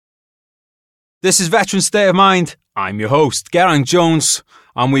This is Veteran State of Mind. I'm your host, Geraint Jones,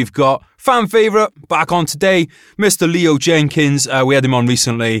 and we've got fan favourite back on today, Mr. Leo Jenkins. We had him on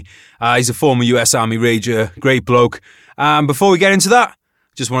recently. He's a former US Army Ranger, great bloke. Before we get into that,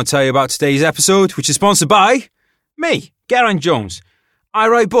 just want to tell you about today's episode, which is sponsored by me, Geraint Jones. I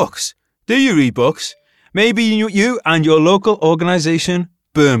write books. Do you read books? Maybe you and your local organisation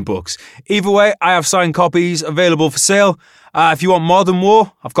burn books. Either way, I have signed copies available for sale. If you want Modern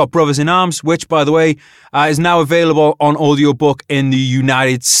War, I've got Brothers in Arms, which, by the way, is now available on audiobook in the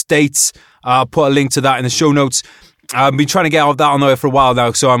United States. I'll put a link to that in the show notes. I've been trying to get that on there for a while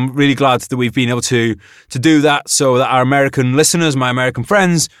now, so I'm really glad that we've been able to do that so that our American listeners, my American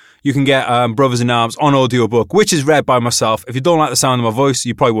friends, you can get Brothers in Arms on audiobook, which is read by myself. If you don't like the sound of my voice,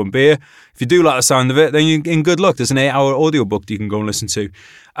 you probably wouldn't be here. If you do like the sound of it, then you're in good luck. There's an 8-hour audiobook that you can go and listen to.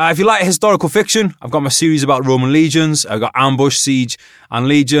 If you like historical fiction, I've got my series about Roman legions. I've got Ambush, Siege, and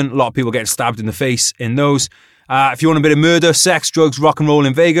Legion. A lot of people getting stabbed in the face in those. If you want a bit of murder, sex, drugs, rock and roll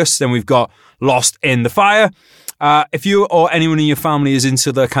in Vegas, then we've got Lost in the Fire. If you or anyone in your family is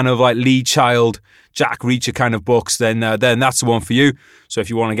into the kind of like Lee Child, Jack Reacher kind of books, then that's the one for you. So if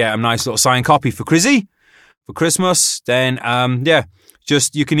you want to get a nice little signed copy for Chrissy, for Christmas, then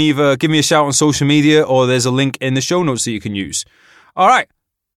just you can either give me a shout on social media or there's a link in the show notes that you can use. All right,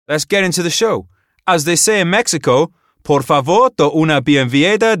 let's get into the show. As they say in Mexico, por favor, to una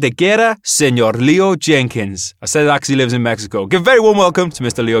bienvenida de guerra, Señor Leo Jenkins. I said that because he lives in Mexico. Give a very warm welcome to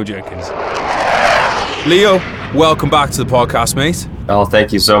Mr. Leo Jenkins. Leo, welcome back to the podcast, mate. Oh,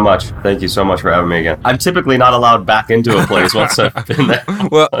 thank you so much. Thank you so much for having me again. I'm typically not allowed back into a place once I've been there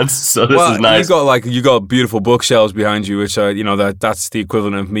once, so this is nice. You got beautiful bookshelves behind you, which that's the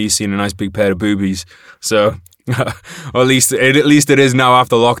equivalent of me seeing a nice big pair of boobies. So, or at least it is now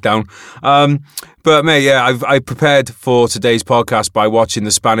after lockdown. But mate, yeah, I prepared for today's podcast by watching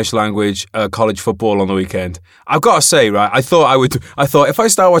the Spanish language college football on the weekend. I've got to say, right, I thought if I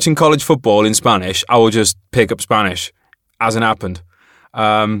start watching college football in Spanish, I will just pick up Spanish. Hasn't happened.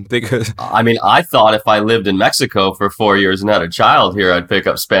 Because I thought if I lived in Mexico for 4 years and had a child here, I'd pick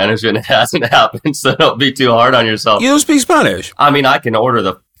up Spanish, and it hasn't happened. So don't be too hard on yourself. You don't speak Spanish? I can order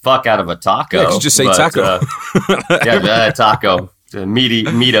the fuck out of a taco. Yeah, just say taco. Taco.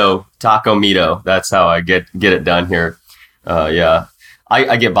 Taco mito. That's how I get it done here. Yeah,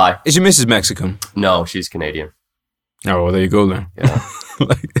 I get by. Is your missus Mexican? No, she's Canadian. Oh, well, there you go then. Yeah.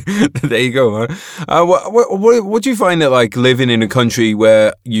 There you go, man. What do you find that like living in a country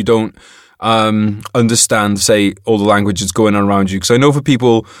where you don't understand, say, all the languages going on around you? Because I know for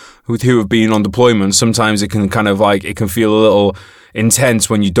people who have been on deployment, sometimes it can kind of like it can feel a little intense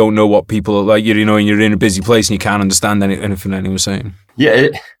when you don't know what people are like. You know, and you're in a busy place and you can't understand anything anyone's saying. Yeah,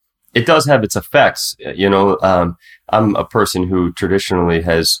 it does have its effects. I'm a person who traditionally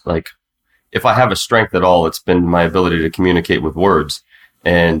has like, if I have a strength at all, it's been my ability to communicate with words.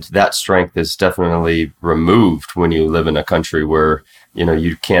 And that strength is definitely removed when you live in a country where,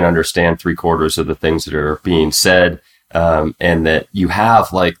 you can't understand 3/4 of the things that are being said. And that you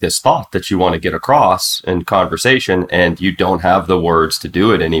have like this thought that you want to get across in conversation and you don't have the words to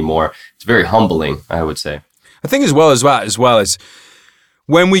do it anymore. It's very humbling, I would say. I think as well as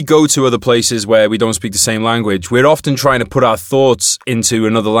when we go to other places where we don't speak the same language, we're often trying to put our thoughts into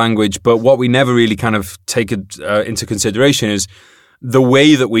another language. But what we never really kind of take into consideration is the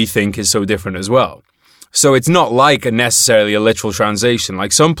way that we think is so different as well. So it's not like necessarily a literal translation.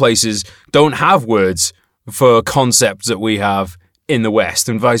 Like some places don't have words for concepts that we have in the West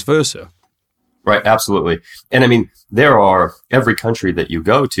and vice versa. Right, absolutely. And every country that you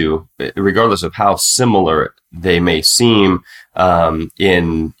go to, regardless of how similar they may seem,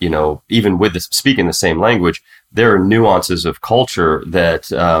 even with speaking the same language, there are nuances of culture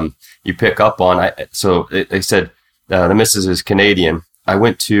that you pick up on. They said the missus is Canadian. I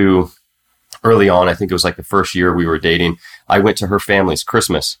went to, early on, I think it was like the first year we were dating, I went to her family's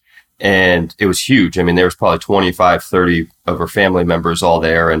Christmas. And it was huge. There was probably 25, 30 of her family members all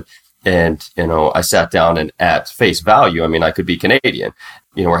there. And I sat down and at face value, I could be Canadian.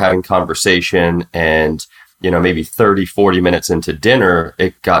 We're having conversation and, maybe 30, 40 minutes into dinner,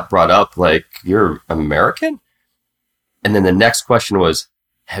 it got brought up like, you're American? And then the next question was,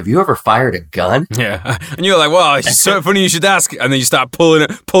 have you ever fired a gun? Yeah. And you're like, well, it's so funny you should ask. And then you start pulling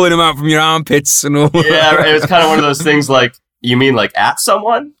them out from your armpits and all. Yeah, it was kind of one of those things like, you mean like at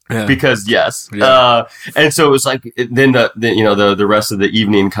someone? Yeah. Because yes. Yeah. And so it was like, then the rest of the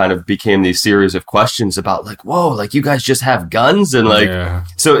evening kind of became these series of questions about like, whoa, like you guys just have guns? And like,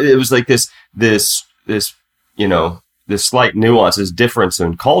 So it was like this slight nuance, this difference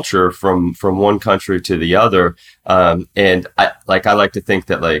in culture from one country to the other. And I like to think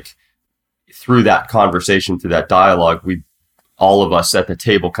that like, through that conversation, through that dialogue, all of us at the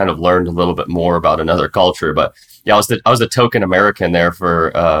table kind of learned a little bit more about another culture. But yeah, I was the token American there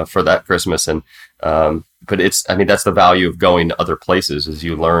for that Christmas. And, but that's the value of going to other places, is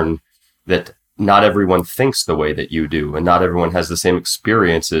you learn that not everyone thinks the way that you do, and not everyone has the same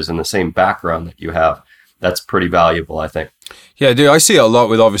experiences and the same background that you have. That's pretty valuable, I think. Yeah, dude, I see it a lot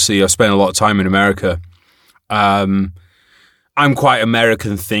with, obviously, I spent a lot of time in America. I'm quite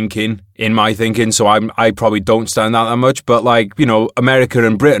American thinking in my thinking, so I probably don't stand out that much. But like, you know, America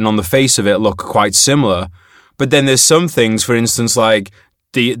and Britain on the face of it look quite similar. But then there's some things, for instance, like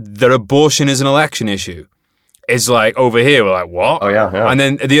that abortion is an election issue. It's like over here we're like, what? Oh yeah. And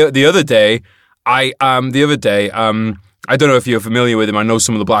then the other day, I don't know if you're familiar with him. I know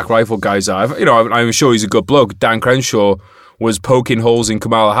some of the Black Rifle guys are. You know, I'm sure he's a good bloke. Dan Crenshaw was poking holes in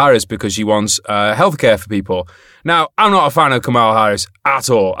Kamala Harris because she wants healthcare for people. Now, I'm not a fan of Kamala Harris at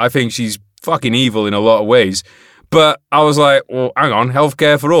all. I think she's fucking evil in a lot of ways. But I was like, well, hang on,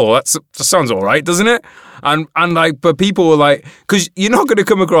 healthcare for all. That sounds all right, doesn't it? And like, but people were like, because you're not going to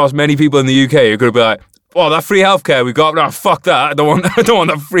come across many people in the UK who are going to be like, oh, that free healthcare we got, no, fuck that. I don't want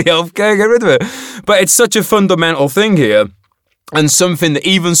that free healthcare. Get rid of it. But it's such a fundamental thing here. And something that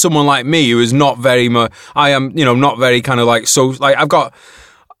even someone like me, who is not very much, I am, you know, not very kind of like, so like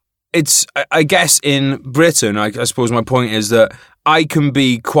I guess in Britain, I suppose my point is that I can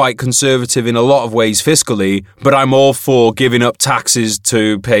be quite conservative in a lot of ways fiscally, but I'm all for giving up taxes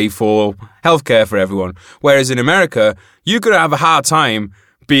to pay for healthcare for everyone. Whereas in America, you're going to have a hard time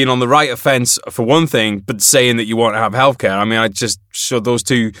being on the right offense for one thing, but saying that you want to have healthcare. I mean, so those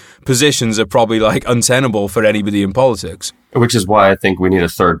two positions are probably like untenable for anybody in politics. Which is why I think we need a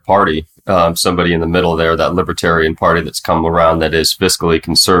third party, somebody in the middle there, that libertarian party that's come around that is fiscally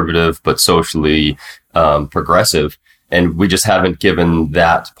conservative but socially progressive. And we just haven't given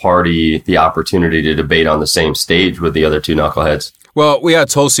that party the opportunity to debate on the same stage with the other two knuckleheads. Well, we had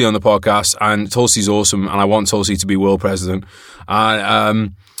Tulsi on the podcast, and Tulsi's awesome, and I want Tulsi to be world president.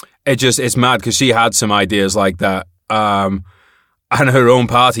 And it's mad because she had some ideas like that, and her own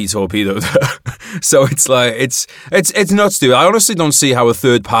party torpedoed her. So it's like it's nuts, dude. I honestly don't see how a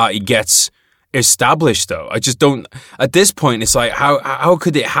third party gets established, though. I just don't. At this point, it's like how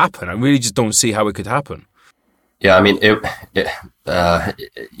could it happen? I really just don't see how it could happen. Yeah, I mean, you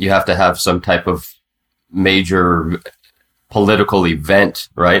have to have some type of major political event,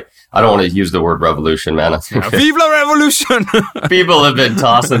 right? I don't want to use the word revolution, man. Yeah, Vive la revolution! People have been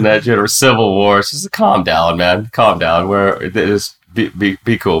tossing that shit, or civil war. It's just calm down, man. Calm down.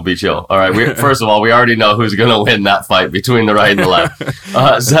 Be cool, be chill. All right. First of all, we already know who's going to win that fight between the right and the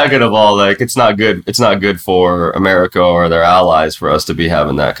left. Second of all, like, it's not good. It's not good for America or their allies for us to be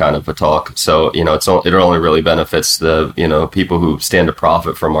having that kind of a talk. So, you know, it only really benefits the, you know, people who stand to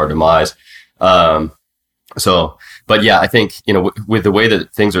profit from our demise. But yeah, I think, you know, with the way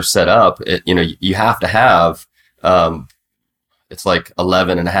that things are set up, you know, you have to have, it's like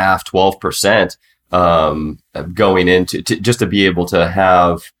 11.5%, 12%, going into just to be able to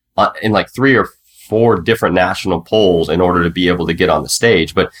have in like 3 or 4 different national polls in order to be able to get on the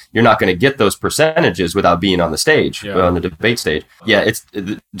stage. But you're not going to get those percentages without being on the stage, on the debate stage. Yeah,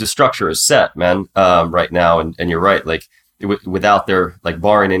 the structure is set, man, right now. And you're right. Like without their, like,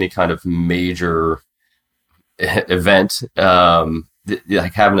 barring any kind of major event,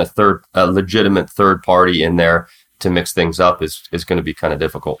 like having a legitimate third party in there to mix things up is going to be kind of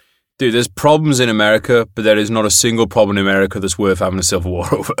difficult. Dude, there's problems in America, but there is not a single problem in America that's worth having a civil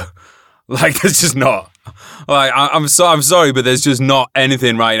war over. Like, there's just not. Like, I'm sorry, but there's just not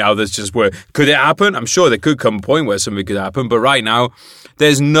anything right now that's just worth. Could it happen? I'm sure there could come a point where something could happen, but right now,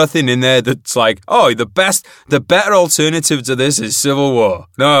 there's nothing in there that's like, oh, the better alternative to this is civil war.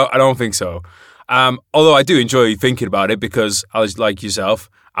 No, I don't think so. Although I do enjoy thinking about it because I was like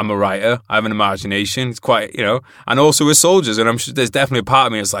yourself. I'm a writer. I have an imagination. It's quite, you know, and also we're soldiers. And I'm sure there's definitely a part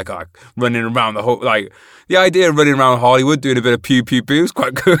of me that's like, running around the whole, like, the idea of running around Hollywood doing a bit of pew pew pew is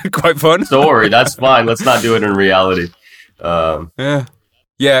quite good, quite fun. Story, that's fine. Let's not do it in reality.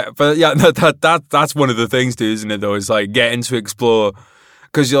 Yeah, but yeah, that's one of the things, too, isn't it? Though, it's like getting to explore.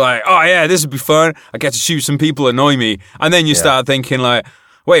 Because you're like, oh yeah, this would be fun. I get to shoot some people that annoy me, and then you start thinking like,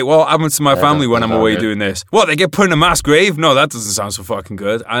 wait, what happens to my family when I'm away doing this? What, they get put in a mass grave? No, that doesn't sound so fucking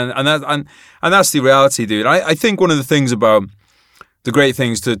good. And that's the reality, dude. I think one of the things about the great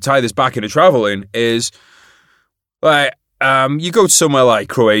things to tie this back into traveling is, like, you go to somewhere like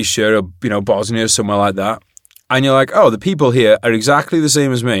Croatia or, you know, Bosnia, somewhere like that, and you're like, oh, the people here are exactly the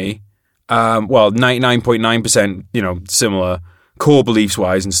same as me. Well, 99.9%, you know, similar. Core beliefs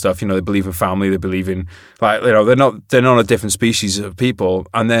wise and stuff, you know, they believe in family, they believe in, like, you know, they're not a different species of people.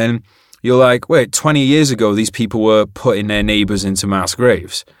 And then you're like, wait, 20 years ago, these people were putting their neighbors into mass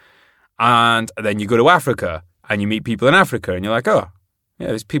graves. And then you go to Africa and you meet people in Africa and you're like, oh,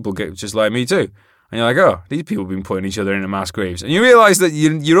 yeah, these people get just like me too. And you're like, oh, these people have been putting each other into mass graves. And you realize that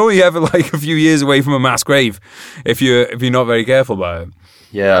you're only ever like a few years away from a mass grave if you're not very careful about it.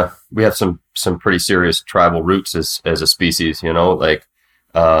 Yeah, we have some pretty serious tribal roots as a species, like,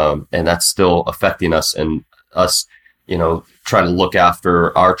 and that's still affecting us, and us, trying to look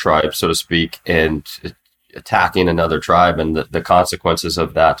after our tribe, so to speak, and attacking another tribe, and the consequences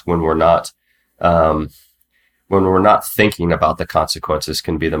of that when we're not thinking about the consequences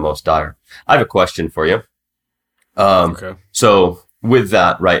can be the most dire. I have a question for you. Okay. So with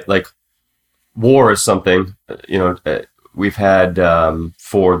that, right, like war is something, we've had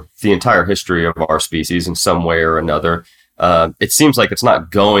for the entire history of our species in some way or another. It seems like it's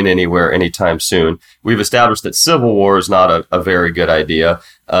not going anywhere anytime soon. We've established that civil war is not a very good idea.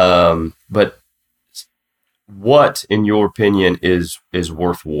 But what, in your opinion, is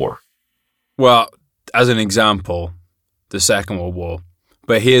worth war? Well, as an example, the Second World War.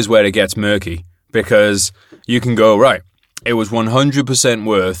 But here's where it gets murky, because you can go, right, it was 100%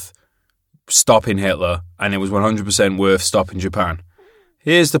 worth stopping Hitler, and it was 100% worth stopping Japan.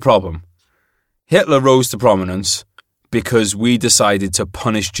 Here's the problem. Hitler rose to prominence because we decided to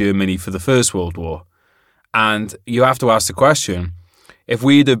punish Germany for the First World War. And you have to ask the question, if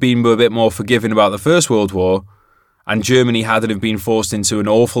we'd have been a bit more forgiving about the First World War, and Germany hadn't have been forced into an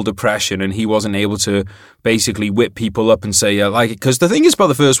awful depression, and he wasn't able to basically whip people up and say, because the thing is about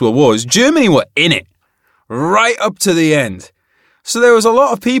the First World War is Germany were in it right up to the end. So there was a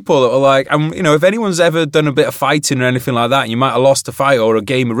lot of people that were like, if anyone's ever done a bit of fighting or anything like that, and you might have lost a fight or a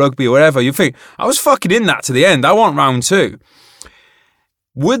game of rugby or whatever, you think, I was fucking in that to the end. I want round two.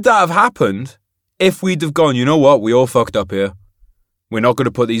 Would that have happened if we'd have gone, you know what, we all fucked up here. We're not going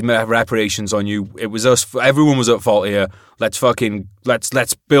to put these reparations on you. It was us. Everyone was at fault here. Let's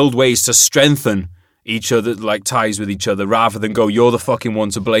build ways to strengthen each other, like ties with each other, rather than go, you're the fucking one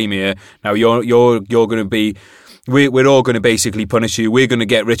to blame here. Now you're going to be, we're all going to basically punish you. We're going to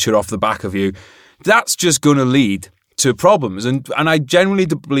get richer off the back of you. That's just going to lead to problems. And I genuinely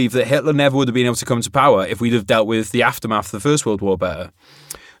believe that Hitler never would have been able to come to power if we'd have dealt with the aftermath of the First World War better.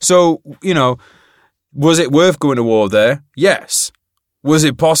 So, was it worth going to war there? Yes. Was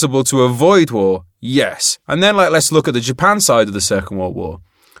it possible to avoid war? Yes. And then let's look at the Japan side of the Second World War.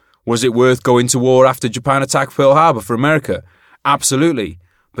 Was it worth going to war after Japan attacked Pearl Harbor for America? Absolutely.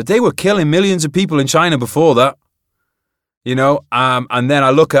 But they were killing millions of people in China before that. And then I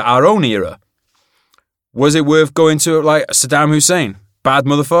look at our own era. Was it worth going to Saddam Hussein? Bad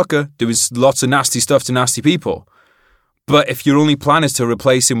motherfucker, doing lots of nasty stuff to nasty people. But if your only plan is to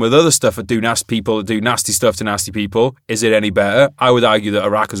replace him with other stuff that do nasty stuff to nasty people, is it any better? I would argue that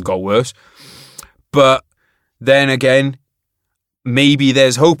Iraq has got worse. But then again, maybe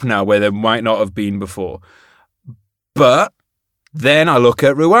there's hope now where there might not have been before. But then I look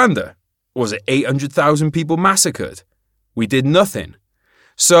at Rwanda. Was it 800,000 people massacred? We did nothing.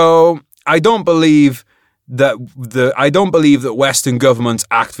 So I don't believe that Western governments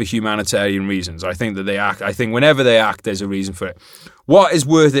act for humanitarian reasons. I think that they act. I think whenever they act, there's a reason for it. What is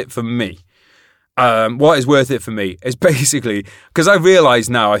worth it for me? Is basically, because I realize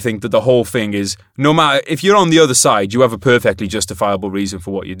now, I think that the whole thing is, no matter, if you're on the other side, you have a perfectly justifiable reason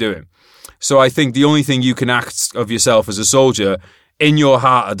for what you're doing. So I think the only thing you can ask of yourself as a soldier, in your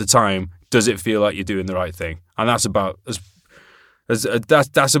heart at the time, does it feel like you're doing the right thing? And that's about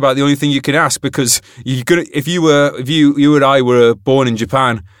that's about the only thing you can ask, because if you and I were born in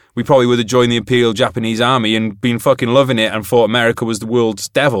Japan, we probably would have joined the Imperial Japanese Army and been fucking loving it and thought America was the world's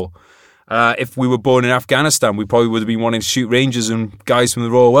devil. If we were born in Afghanistan, we probably would have been wanting to shoot Rangers and guys from the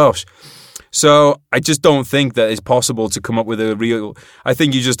Royal Welsh. So I just don't think that it's possible to come up with a real... I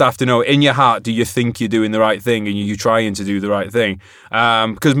think you just have to know, in your heart, do you think you're doing the right thing and you're trying to do the right thing?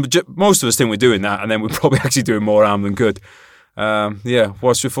 Because most of us think we're doing that, and then we're probably actually doing more harm than good.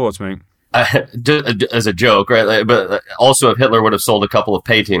 What's your thoughts, mate? As a joke, right? But also, if Hitler would have sold a couple of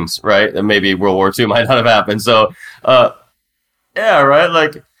paintings, right, then maybe World War II might not have happened. So,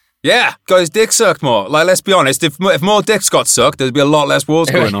 right? Yeah, got his dick sucked more. Let's be honest. If more dicks got sucked, there'd be a lot less wars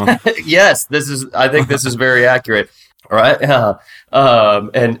going on. Yes, I think this is very accurate. All right,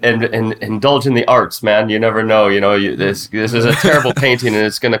 and indulge in the arts, man. You never know. This is a terrible painting, and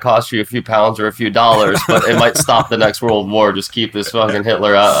it's going to cost you a few pounds or a few dollars, but it might stop the next world war. Just keep this fucking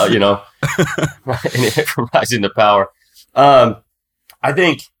Hitler out, from rising to power. I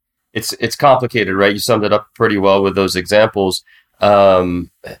think it's complicated, right? You summed it up pretty well with those examples. I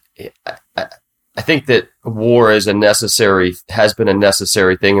I think that war has been a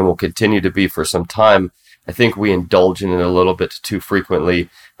necessary thing and will continue to be for some time. I think we indulge in it a little bit too frequently.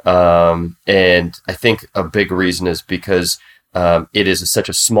 And I think a big reason is because it is such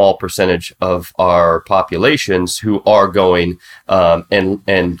a small percentage of our populations who are going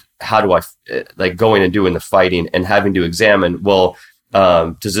and how do I like going and doing the fighting and having to examine, well,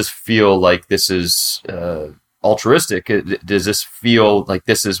 does this feel like this is altruistic? Does this feel like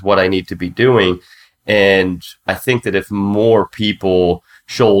this is what I need to be doing? And I think that if more people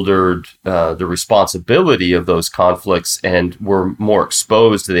shouldered the responsibility of those conflicts and were more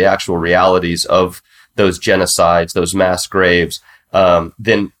exposed to the actual realities of those genocides, those mass graves,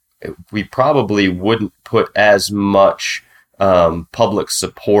 then we probably wouldn't put as much public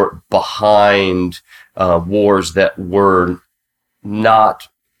support behind wars that were not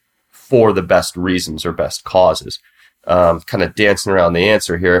for the best reasons or best causes. Kind of dancing around the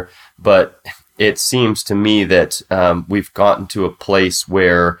answer here, but it seems to me that we've gotten to a place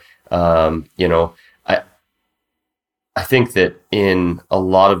where, I think that in a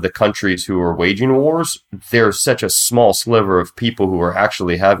lot of the countries who are waging wars, there's such a small sliver of people who are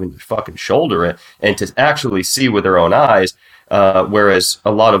actually having to fucking shoulder it and to actually see with their own eyes, whereas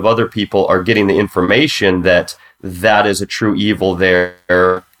a lot of other people are getting the information that is a true evil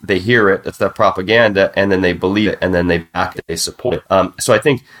there. They hear it, it's that propaganda, and then they believe it, and then they back it, they support it. So I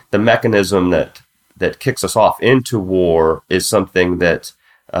think the mechanism that kicks us off into war is something that,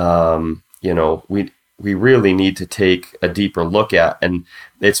 we really need to take a deeper look at. And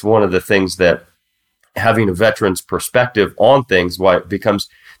it's one of the things that having a veteran's perspective on things, why it becomes,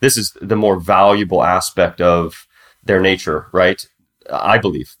 this is the more valuable aspect of their nature, right? I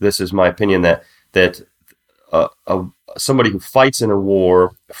believe, this is my opinion, that somebody who fights in a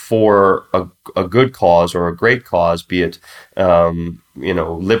war for a good cause or a great cause, be it,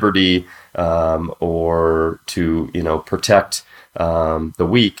 liberty, or to, protect the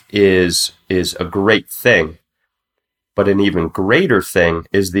weak is a great thing. But an even greater thing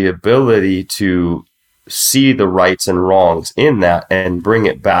is the ability to see the rights and wrongs in that and bring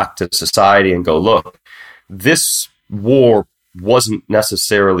it back to society and go, look, this war wasn't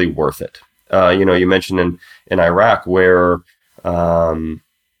necessarily worth it. You mentioned in Iraq where,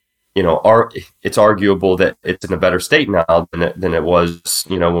 it's arguable that it's in a better state now than it was,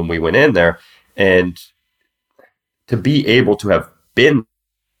 when we went in there. And to be able to have been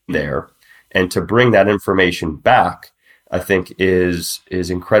there and to bring that information back, I think is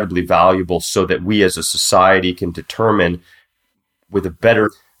incredibly valuable so that we as a society can determine with a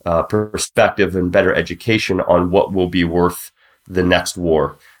better perspective and better education on what will be worth the next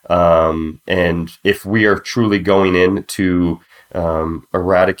war. And if we are truly going in to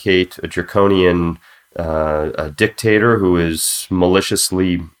eradicate a draconian a dictator who is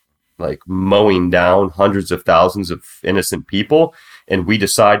maliciously mowing down hundreds of thousands of innocent people, and we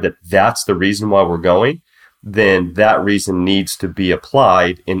decide that that's the reason why we're going, then that reason needs to be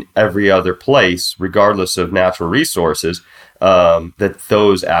applied in every other place, regardless of natural resources, that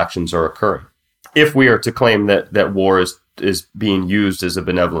those actions are occurring. If we are to claim that war is being used as a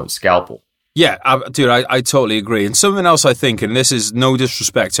benevolent scalpel. Yeah, dude, I totally agree. And something else I think, and this is no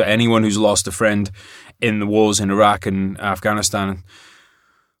disrespect to anyone who's lost a friend in the wars in Iraq and Afghanistan,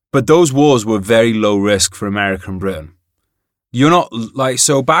 but those wars were very low risk for America and Britain. You're not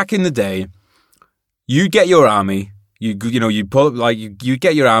so back in the day, you get your army, you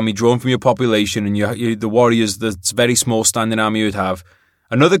get your army drawn from your population, and you the warriors, the very small standing army you would have.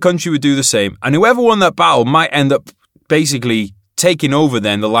 Another country would do the same, and whoever won that battle might end up basically taking over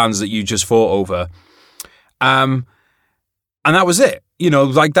then the lands that you just fought over. And that was it.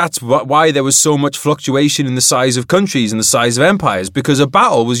 That's why there was so much fluctuation in the size of countries and the size of empires, because a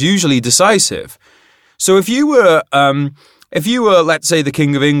battle was usually decisive. So if you were, let's say, the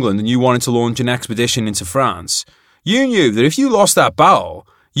King of England and you wanted to launch an expedition into France, you knew that if you lost that battle,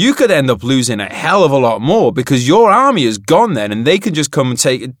 you could end up losing a hell of a lot more because your army is gone then and they can just come and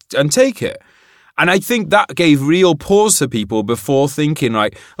take it. And I think that gave real pause to people before thinking,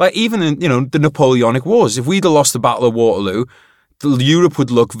 like even in, the Napoleonic Wars, if we'd have lost the Battle of Waterloo, Europe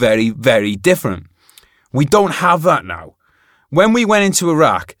would look very, very different. We don't have that now. When we went into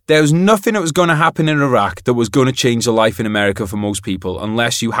Iraq, there was nothing that was going to happen in Iraq that was going to change the life in America for most people,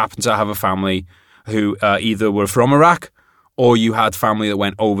 unless you happen to have a family who either were from Iraq or you had family that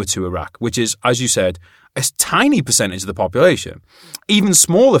went over to Iraq, which is, as you said, a tiny percentage of the population, even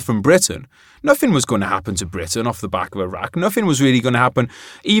smaller from Britain. Nothing was going to happen to Britain off the back of Iraq. Nothing was really going to happen.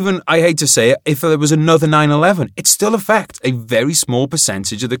 Even, I hate to say it, if there was another 9/11, it still affects a very small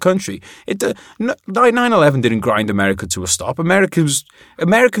percentage of the country. 9/11 didn't grind America to a stop. America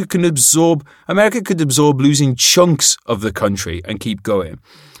could absorb losing chunks of the country and keep going.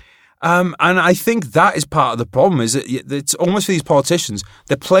 And I think that is part of the problem, is that it's almost for these politicians,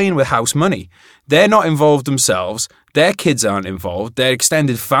 they're playing with house money. They're not involved themselves. Their kids aren't involved. Their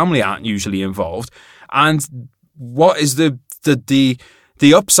extended family aren't usually involved. And what is the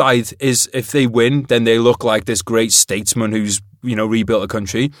upside is, if they win, then they look like this great statesman who's, rebuilt a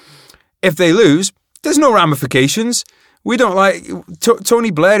country. If they lose, there's no ramifications. We don't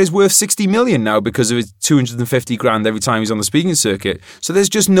Tony Blair is worth 60 million now because of his 250 grand every time he's on the speaking circuit. So there's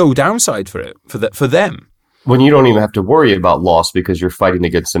just no downside for it, for them. When you don't even have to worry about loss because you're fighting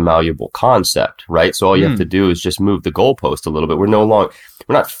against a malleable concept, right? So all you have to do is just move the goalpost a little bit. We're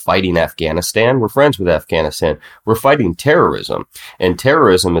not fighting Afghanistan. We're friends with Afghanistan. We're fighting terrorism. And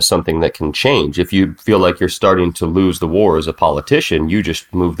terrorism is something that can change. If you feel like you're starting to lose the war as a politician, you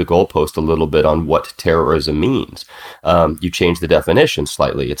just move the goalpost a little bit on what terrorism means. You change the definition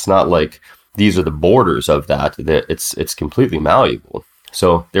slightly. It's not like these are the borders of that. It's completely malleable.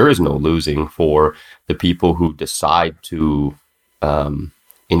 So there is no losing for the people who decide to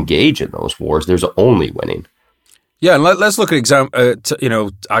engage in those wars. There's only winning. Yeah, and let's look at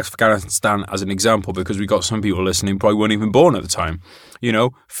Afghanistan as an example, because we got some people listening probably weren't even born at the time.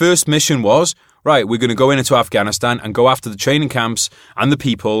 First mission was, right, we're going to go into Afghanistan and go after the training camps and the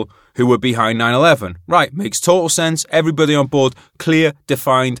people who were behind 9/11. Right, makes total sense. Everybody on board, clear,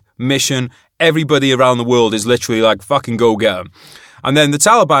 defined mission. Everybody around the world is literally like, fucking go get them. And then the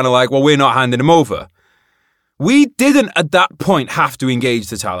Taliban are like, well, we're not handing them over. We didn't at that point have to engage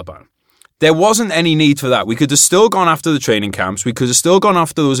the Taliban. There wasn't any need for that. We could have still gone after the training camps. We could have still gone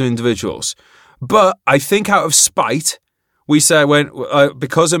after those individuals. But I think out of spite, we said,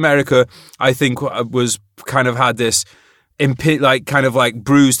 because America, I think, was kind of had this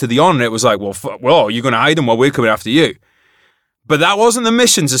bruise to the honor. It was like, well, you're going to hide them while we're coming after you. But that wasn't the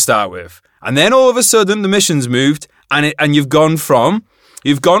mission to start with. And then all of a sudden the mission's moved, and you've gone from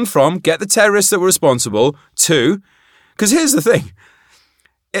get the terrorists that were responsible to, because here's the thing,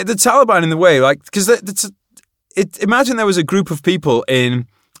 the Taliban in the way, imagine there was a group of people in,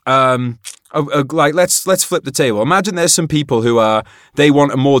 let's flip the table. Imagine there's some people who they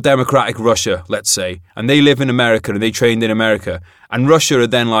want a more democratic Russia, let's say, and they live in America and they trained in America, and Russia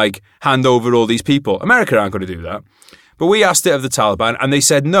would then hand over all these people. America aren't going to do that. But we asked it of the Taliban and they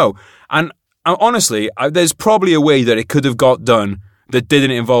said no. And honestly, there's probably a way that it could have got done that didn't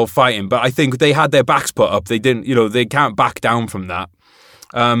involve fighting, but I think they had their backs put up. They didn't, they can't back down from that.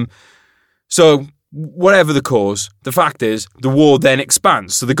 So whatever the cause, the fact is the war then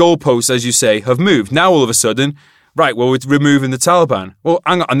expands. So the goalposts, as you say, have moved. Now all of a sudden, right, well, we're removing the Taliban. Well,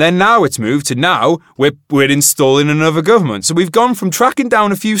 hang on. And then now it's moved to now we're installing another government. So we've gone from tracking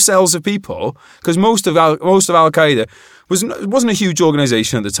down a few cells of people, because most of Al-Qaeda wasn't a huge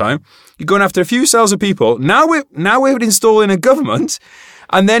organization at the time. You're going after a few cells of people. Now we're installing a government.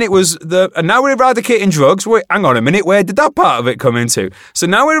 And then it was and now we're eradicating drugs. Wait, hang on a minute. Where did that part of it come into? So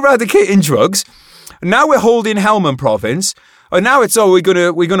now we're eradicating drugs. Now we're holding Helmand province. And now it's, we're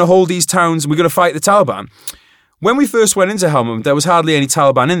gonna hold these towns. We're gonna fight the Taliban. When we first went into Helmand, there was hardly any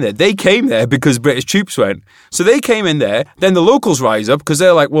Taliban in there. They came there because British troops went. So they came in there. Then the locals rise up because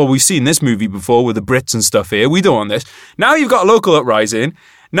they're like, well, we've seen this movie before with the Brits and stuff here. We don't want this. Now you've got a local uprising.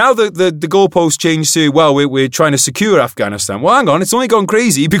 Now the goalposts changed to, well, we're trying to secure Afghanistan. Well, hang on, it's only gone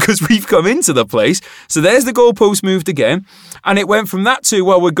crazy because we've come into the place. So there's the goalpost moved again. And it went from that to,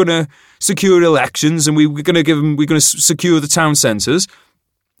 well, we're going to secure elections and we're going to secure the town centres.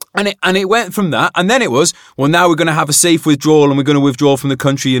 And it went from that, and then it was, well, now we're going to have a safe withdrawal and we're going to withdraw from the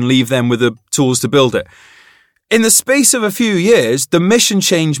country and leave them with the tools to build it. In the space of a few years, the mission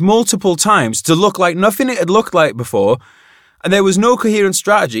changed multiple times to look like nothing it had looked like before, and there was no coherent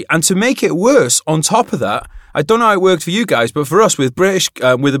strategy. And to make it worse, on top of that, I don't know how it worked for you guys, but for us, with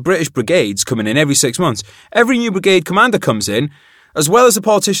the British brigades coming in every 6 months, every new brigade commander comes in, as well as the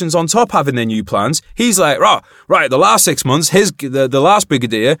politicians on top having their new plans. He's like, right, the last 6 months, the last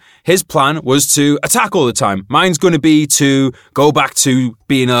brigadier, his plan was to attack all the time. Mine's going to be to go back to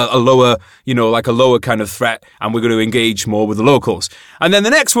being a lower, like a lower kind of threat, and we're going to engage more with the locals. And then the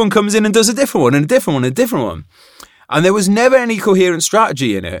next one comes in and does a different one, and a different one, and a different one. And there was never any coherent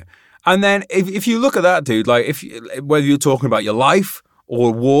strategy in it. And then if you look at that, dude, like whether you're talking about your life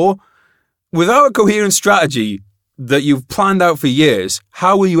or war, without a coherent strategy that you've planned out for years,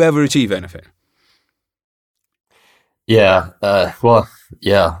 how will you ever achieve anything? Yeah. Well,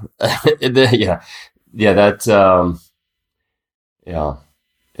 yeah. Yeah. Yeah. That, yeah.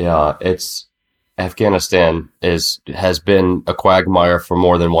 Yeah. It's Afghanistan has been a quagmire for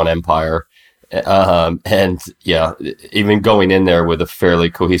more than one empire. And yeah, even going in there with a fairly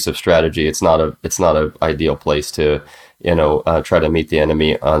cohesive strategy, it's not a ideal place to, try to meet the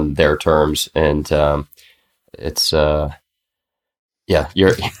enemy on their terms. And, it's, yeah,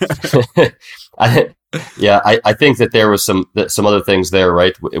 you're, I, I think that there was some other things there,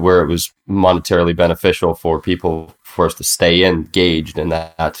 right, where it was monetarily beneficial for people for us to stay engaged in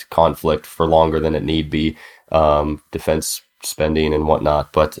that conflict for longer than it need be, defense spending and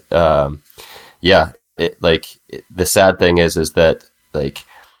whatnot. But yeah, the sad thing is that like,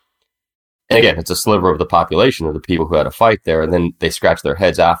 and again, it's a sliver of the population of the people who had a fight there, and then they scratch their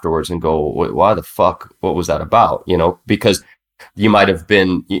heads afterwards and go, "Why the fuck? What was that about?" Because you might have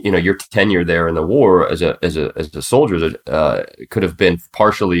been, your tenure there in the war as a soldier could have been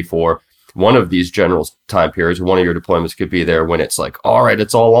partially for one of these generals' time periods. One of your deployments could be there when it's like, all right,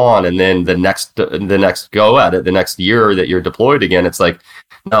 it's all on, and then the next go at it, the next year that you're deployed again, it's like,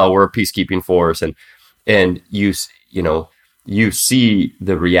 no, we're a peacekeeping force, and you see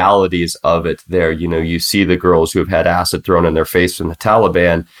the realities of it there. You see the girls who have had acid thrown in their face from the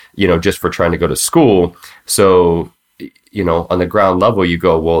Taliban, just for trying to go to school. So, on the ground level, you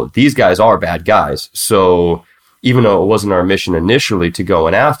go, well, these guys are bad guys. So even though it wasn't our mission initially to go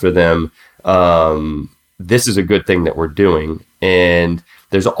in after them, this is a good thing that we're doing. And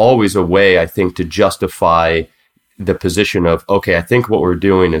there's always a way, I think, to justify the position of, okay, I think what we're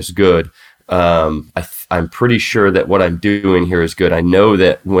doing is good. I'm pretty sure that what I'm doing here is good. I know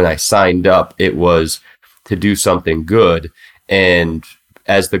that when I signed up, it was to do something good. And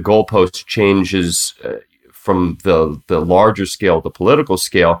as the goalpost changes from the larger scale, the political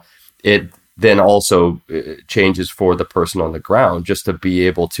scale, it then also changes for the person on the ground, just to be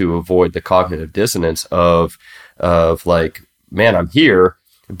able to avoid the cognitive dissonance of like, man, I'm here,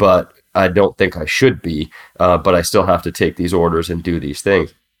 but I don't think I should be, but I still have to take these orders and do these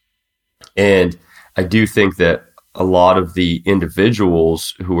things. And I do think that a lot of the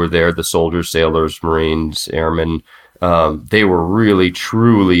individuals who were there, the soldiers, sailors, Marines, airmen, they were really,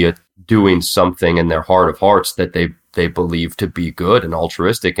 truly doing something in their heart of hearts that they believe to be good and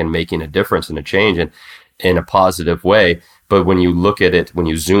altruistic and making a difference and a change and in a positive way. But when you look at it, when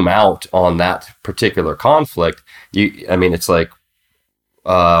you zoom out on that particular conflict, it's like,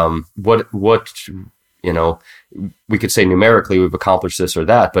 we could say numerically we've accomplished this or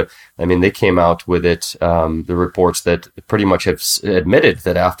that, but they came out with it, the reports that pretty much have admitted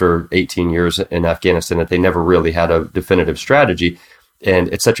that after 18 years in Afghanistan that they never really had a definitive strategy. And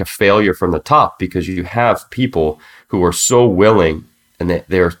it's such a failure from the top because you have people who are so willing and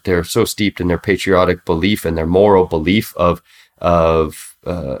they're so steeped in their patriotic belief and their moral belief of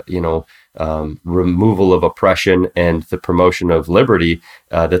removal of oppression and the promotion of liberty,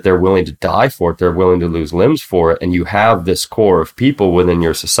 that they're willing to die for it. They're willing to lose limbs for it. And you have this core of people within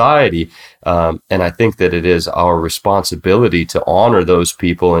your society. And I think that it is our responsibility to honor those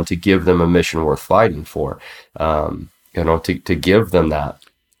people and to give them a mission worth fighting for, to give them that.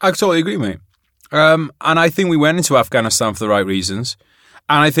 I totally agree, mate. And I think we went into Afghanistan for the right reasons.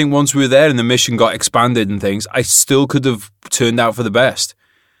 And I think once we were there and the mission got expanded and things, I still could have turned out for the best.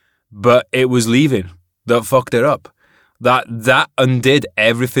 But it was leaving that fucked it up. That undid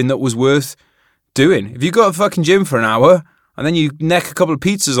everything that was worth doing. If you go to a fucking gym for an hour and then you neck a couple of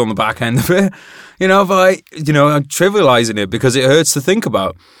pizzas on the back end of it, I'm trivializing it because it hurts to think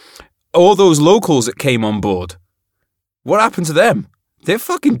about. All those locals that came on board, what happened to them? They're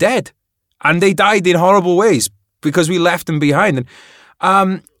fucking dead. And they died in horrible ways because we left them behind.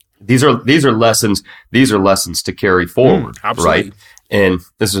 And these are lessons. These are lessons to carry forward, right? And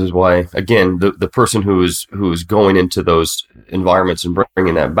this is why, again, the person who is going into those environments and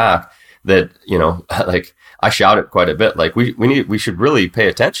bringing that back, that like I shout it quite a bit. Like we should really pay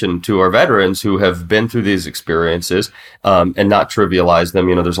attention to our veterans who have been through these experiences, and not trivialize them.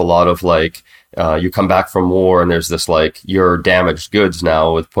 There's a lot of like, you come back from war and there's this like, you're damaged goods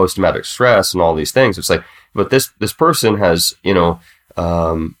now with post-traumatic stress and all these things. It's like, but this person has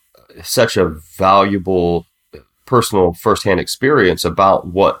such a valuable personal firsthand experience about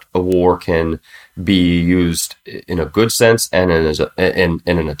what a war can be used in a good sense and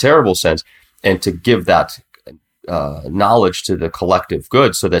in a terrible sense, and to give that knowledge to the collective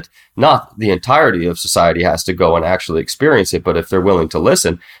good, so that not the entirety of society has to go and actually experience it, but if they're willing to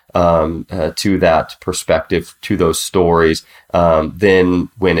listen to that perspective, to those stories, then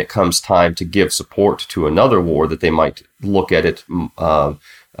when it comes time to give support to another war, that they might look at it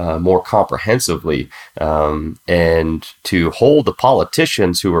more comprehensively, and to hold the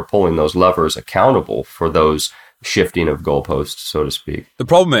politicians who are pulling those levers accountable for those shifting of goalposts, so to speak. The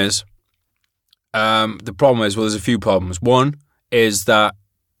problem is, well, there's a few problems. One is that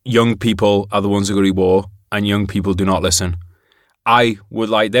young people are the ones who go to war, and young people do not listen.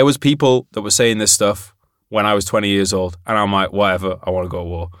 There was people that were saying this stuff when I was 20 years old, and I'm like, whatever, I want to go to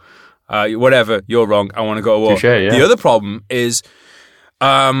war. Whatever, you're wrong, I want to go to war. Touché, yeah. The other problem is,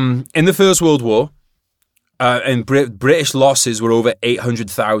 in the First World War, and British losses were over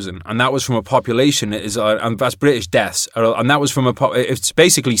 800,000, and that was from a population and that's British deaths, and that was from it's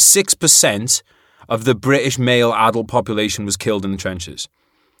basically 6% of the British male adult population was killed in the trenches.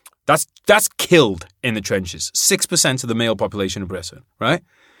 That's killed in the trenches. 6% of the male population of Britain, right?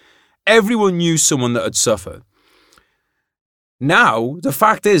 Everyone knew someone that had suffered. Now, the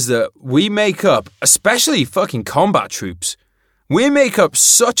fact is that we make up, especially fucking combat troops, we make up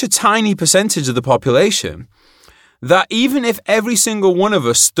such a tiny percentage of the population that even if every single one of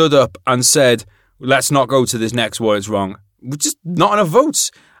us stood up and said, let's not go to this next war, it's wrong, we're just not enough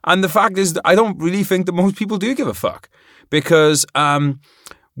votes. And the fact is that I don't really think that most people do give a fuck. Because,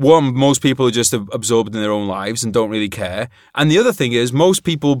 one, most people are just absorbed in their own lives and don't really care. And the other thing is, most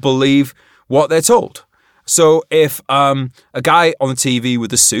people believe what they're told. So if a guy on the TV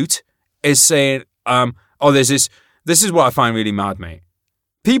with a suit is saying, this is what I find really mad, mate.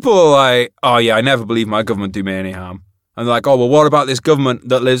 People are like, oh yeah, I never believe my government do me any harm. And they're like, oh, well, what about this government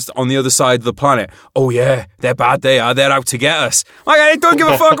that lives on the other side of the planet? Oh yeah, they're bad, they are. They're out to get us. Like, they don't give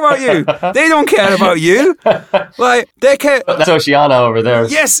a fuck about you. They don't care about you. Like, they care. That's Oceana over there.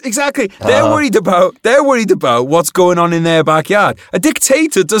 Yes, exactly. They're worried about what's going on in their backyard. A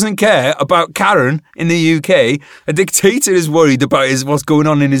dictator doesn't care about Karen in the UK. A dictator is worried about what's going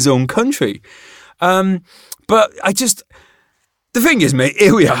on in his own country. But the thing is, mate,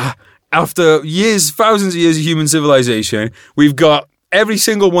 here we are. After thousands of years of human civilization, we've got every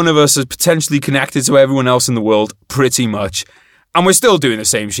single one of us is potentially connected to everyone else in the world, pretty much. And we're still doing the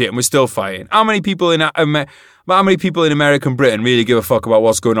same shit, and we're still fighting. How many people in America and Britain really give a fuck about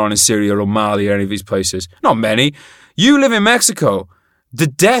what's going on in Syria or Mali or any of these places? Not many. You live in Mexico. The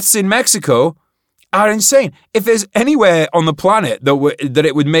deaths in Mexico are insane. If there's anywhere on the planet that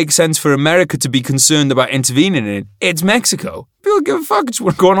it would make sense for America to be concerned about intervening in, it's Mexico. People give a fuck. Just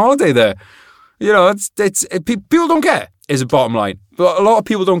want to go on holiday there. You know, people don't care. Is the bottom line. But a lot of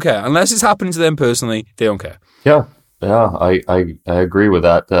people don't care unless it's happening to them personally. They don't care. Yeah, I agree with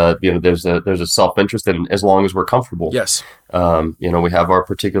that. There's a self-interest in as long as we're comfortable. Yes. We have our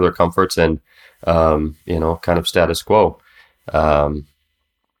particular comforts and kind of status quo.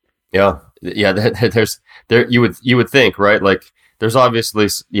 You would think, right? Like, there's obviously,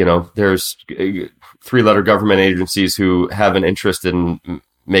 there's 3-letter government agencies who have an interest in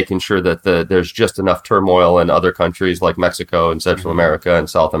making sure that there's just enough turmoil in other countries like Mexico and Central America and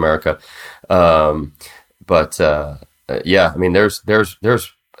South America.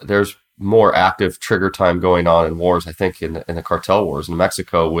 There's more active trigger time going on in wars, I think, in the cartel wars in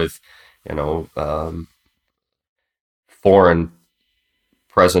Mexico with, foreign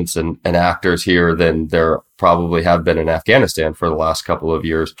presence and actors here than there probably have been in Afghanistan for the last couple of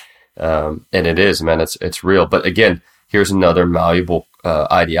years. And it is, man, it's real. But again, here's another malleable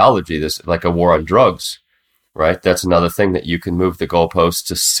ideology, this like a war on drugs, right? That's another thing that you can move the goalposts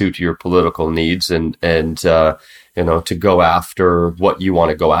to suit your political needs and to go after what you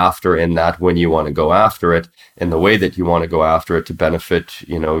want to go after in that when you want to go after it in the way that you want to go after it to benefit,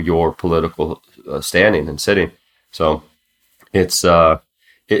 your political standing and sitting. So it's, the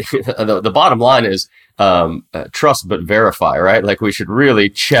bottom line is trust but verify, right? Like, we should really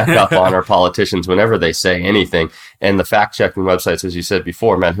check up on our politicians whenever they say anything. And the fact-checking websites, as you said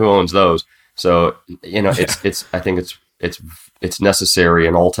before, man, who owns those? So it's I think it's necessary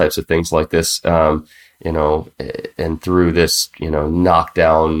in all types of things like this. And through this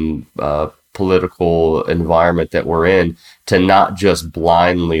knockdown political environment that we're in, to not just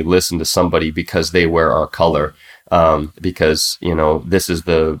blindly listen to somebody because they wear our color. Because, this is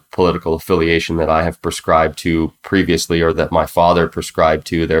the political affiliation that I have prescribed to previously, or that my father prescribed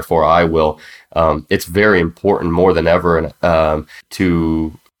to, therefore I will. It's very important more than ever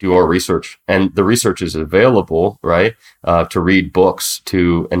to do our research, and the research is available, right? To read books,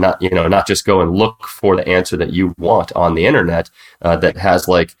 and not just go and look for the answer that you want on the internet, that has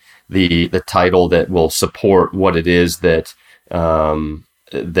like the title that will support what it is that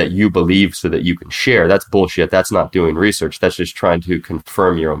you believe, so that you can share. That's bullshit. That's not doing research. That's just trying to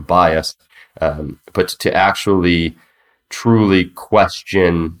confirm your own bias. But to actually truly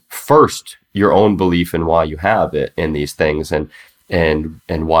question first your own belief in why you have it in these things, and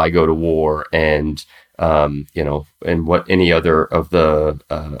why go to war, and and what any other of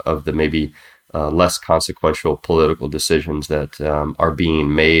the maybe less consequential political decisions that are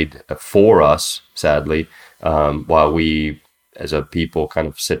being made for us, sadly, while we as a people kind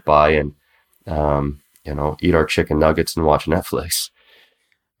of sit by and eat our chicken nuggets and watch Netflix.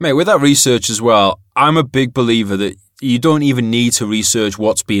 Mate, with that research as well, I'm a big believer that you don't even need to research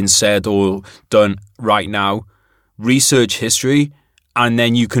what's being said or done right now. Research history, and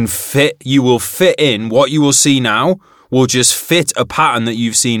then you will fit in what you will see now will just fit a pattern that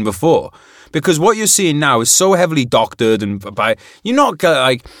you've seen before. Because what you're seeing now is so heavily doctored, and you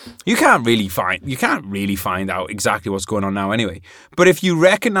can't really find out exactly what's going on now anyway. But if you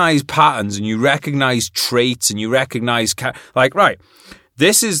recognize patterns and you recognize traits and you recognize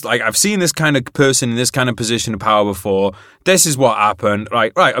this is like, I've seen this kind of person in this kind of position of power before. This is what happened.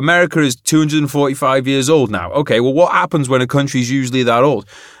 Right. America is 245 years old now. Okay, well, what happens when a country's usually that old?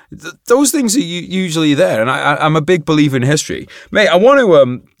 Those things are usually there, and I'm a big believer in history. Mate, I want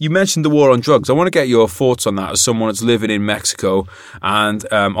to, you mentioned the war on drugs. I want to get your thoughts on that as someone that's living in Mexico and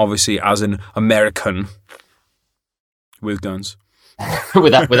obviously as an American with guns.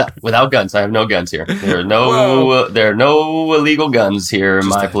 without guns. I have no guns here. There are no illegal guns here in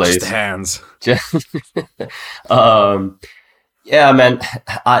my place. Just hands. Yeah, man.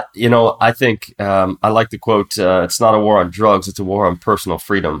 I think I like the quote. It's not a war on drugs; it's a war on personal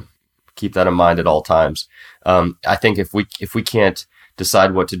freedom. Keep that in mind at all times. I think if we can't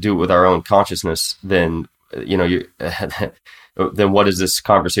decide what to do with our own consciousness, then then what is this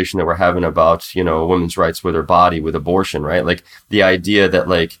conversation that we're having about, women's rights with her body, with abortion, right? Like the idea that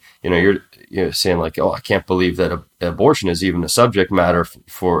you're saying like, oh, I can't believe that abortion is even a subject matter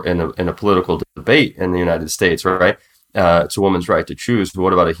for in a political debate in the United States, right? It's a woman's right to choose. But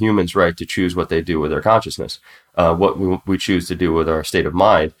what about a human's right to choose what they do with their consciousness? What we choose to do with our state of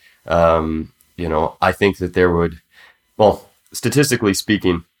mind? I think that there would, statistically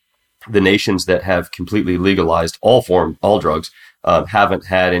speaking, the nations that have completely legalized all drugs haven't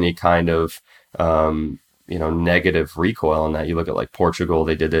had any kind of negative recoil on that. You look at like Portugal,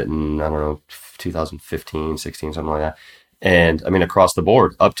 they did it in 2015, 16, something like that. And I mean, across the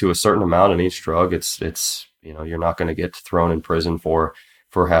board, up to a certain amount in each drug, it's you're not going to get thrown in prison for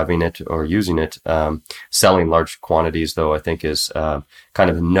having it or using it. Selling large quantities, though, I think is kind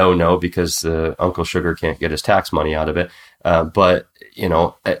of a no, because Uncle Sugar can't get his tax money out of it. But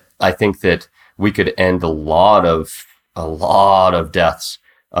I think that we could end a lot of deaths,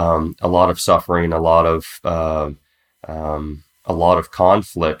 a lot of suffering, a lot of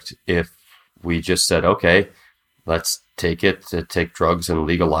conflict if we just said, okay, let's take drugs and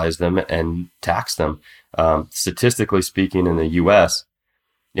legalize them and tax them. Statistically speaking, in the U.S.,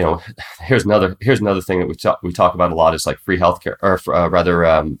 here's another thing that we talk about a lot is like free healthcare, or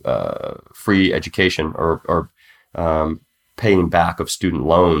free education, or paying back of student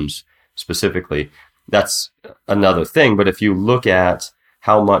loans specifically. That's another thing. But if you look at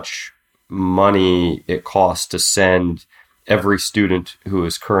how much money it costs to send every student who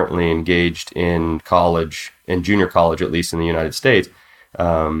is currently engaged in college, in junior college, at least in the United States,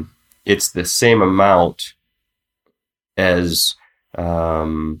 it's the same amount as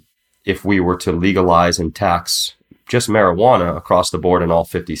if we were to legalize and tax just marijuana across the board in all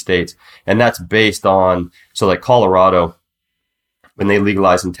 50 states. And that's based on, so like Colorado, when they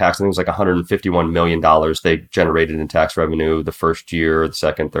legalized and taxed, I think it was like $151 million they generated in tax revenue the first year, the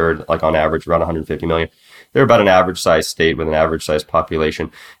second, third, like on average around $150 million. They're about an average size state with an average size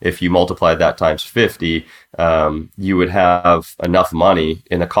population. If you multiply that times 50, you would have enough money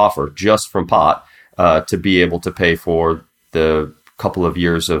in the coffer just from pot to be able to pay for the couple of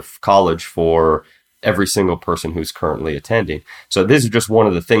years of college for every single person who's currently attending. So this is just one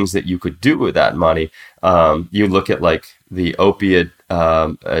of the things that you could do with that money. You look at like the opiate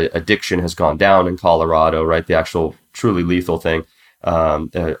addiction has gone down in Colorado, right? The actual truly lethal thing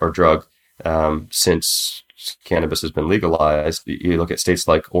or drug since cannabis has been legalized. You look at states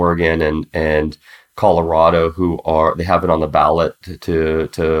like Oregon and Colorado, they have it on the ballot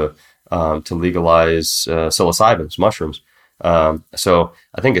to legalize psilocybins, mushrooms. So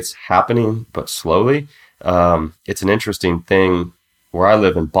I think it's happening, but slowly. It's an interesting thing where I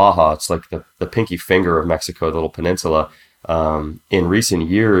live in Baja, it's like the pinky finger of Mexico, the little peninsula. In recent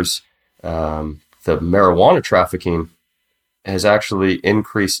years, the marijuana trafficking has actually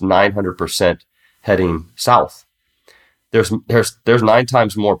increased 900% heading south. There's 9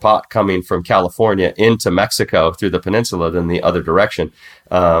 times more pot coming from California into Mexico through the peninsula than the other direction.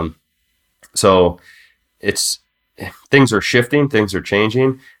 So things are shifting, things are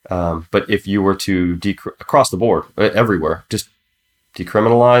changing. But if you were to across the board, everywhere, just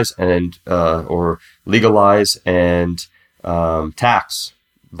decriminalize and or legalize and tax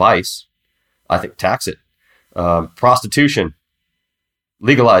vice, I think tax it. Prostitution,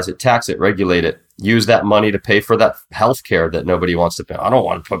 legalize it, tax it, regulate it. Use that money to pay for that health care that nobody wants to pay. I don't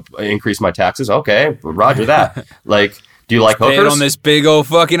want to increase my taxes. Okay, roger that. Like, do you like hookers? Pay on this big old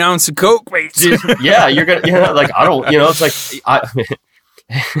fucking ounce of coke, mate. Yeah, you're gonna, like, I don't, it's like,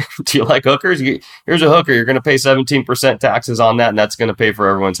 do you like hookers? Here's a hooker. You're gonna pay 17% taxes on that, and that's gonna pay for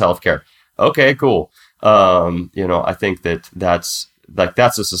everyone's health care. Okay, cool. I think that's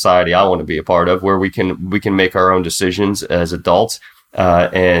a society I want to be a part of, where we can make our own decisions as adults.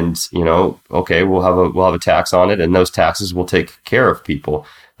 Okay, we'll have a tax on it, and those taxes will take care of people.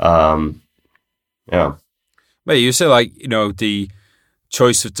 Yeah. But you say, like, the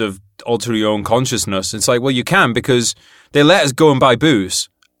choice to alter your own consciousness. It's like, well, you can, because they let us go and buy booze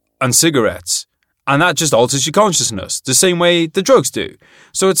and cigarettes, and that just alters your consciousness the same way the drugs do.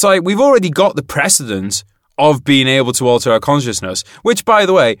 So it's like, we've already got the precedent of being able to alter our consciousness, which, by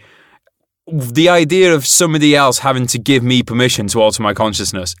the way, the idea of somebody else having to give me permission to alter my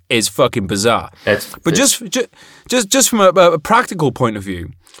consciousness is fucking bizarre. Just from a practical point of view,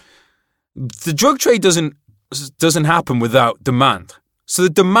 the drug trade doesn't happen without demand. So the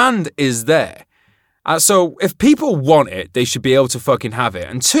demand is there. So if people want it, they should be able to fucking have it.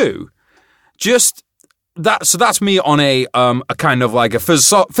 And two, just that. So that's me on a kind of like a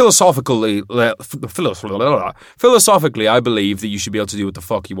philosophically, I believe that you should be able to do what the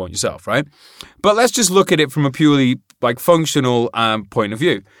fuck you want yourself, right? But let's just look at it from a purely like functional point of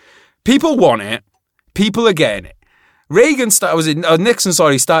view. People want it. People are getting it. Nixon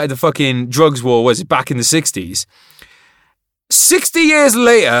started the fucking drugs war, was it back in the 60s? 60 years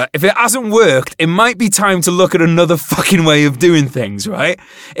later, if it hasn't worked, it might be time to look at another fucking way of doing things, right?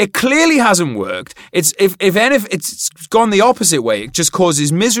 It clearly hasn't worked. It's gone the opposite way. It just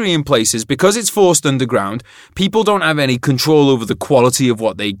causes misery in places because it's forced underground. People don't have any control over the quality of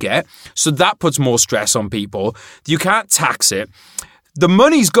what they get, so that puts more stress on people. You can't tax it. The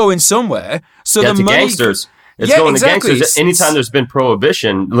money's going somewhere, so the money gangsters. It's going to gangsters. Anytime there's been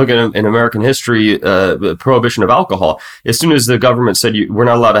prohibition, look at in American history, prohibition of alcohol. As soon as the government said we're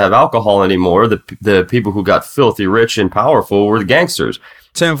not allowed to have alcohol anymore, the people who got filthy rich and powerful were the gangsters.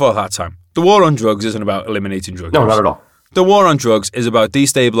 Tinfoil hat time. The war on drugs isn't about eliminating drug use. No, not at all. The war on drugs is about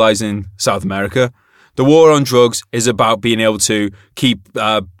destabilizing South America. The war on drugs is about being able to keep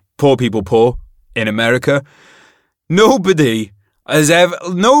poor people poor in America. Nobody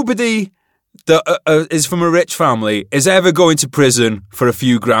that is from a rich family is ever going to prison for a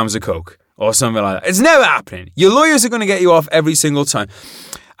few grams of coke or something like that. It's never happening. Your lawyers are going to get you off every single time.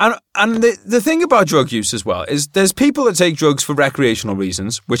 And the thing about drug use as well is there's people that take drugs for recreational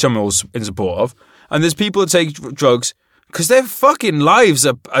reasons, which I'm always in support of, and there's people that take drugs because their fucking lives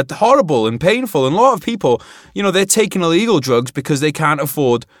are horrible and painful, and a lot of people, they're taking illegal drugs because they can't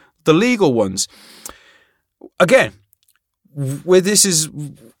afford the legal ones. Again, where this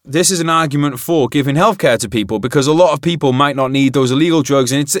is an argument for giving healthcare to people, because a lot of people might not need those illegal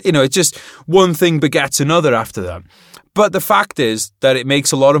drugs, and it's just one thing begets another after that. But the fact is that it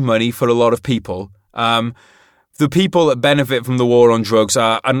makes a lot of money for a lot of people. The people that benefit from the war on drugs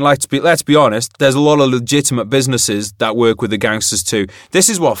are, and let's be honest, there's a lot of legitimate businesses that work with the gangsters too. This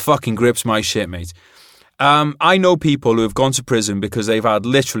is what fucking grips my shit, mate. I know people who have gone to prison because they've had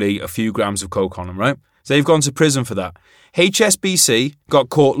literally a few grams of coke on them, right? So they've gone to prison for that. HSBC got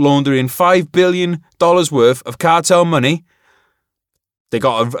caught laundering $5 billion worth of cartel money. They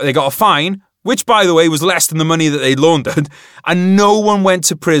got a fine, which, by the way, was less than the money that they laundered, and no one went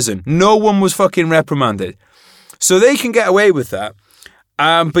to prison. No one was fucking reprimanded. So they can get away with that,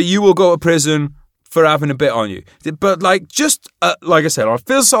 but you will go to prison for having a bit on you. But like I said, on a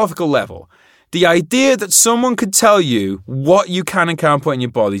philosophical level, the idea that someone could tell you what you can and can't put in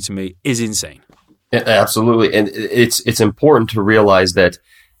your body, to me, is insane. Absolutely. And it's important to realize that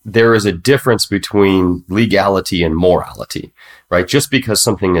there is a difference between legality and morality, right? Just because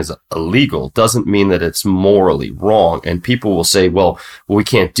something is illegal doesn't mean that it's morally wrong. And people will say, well, we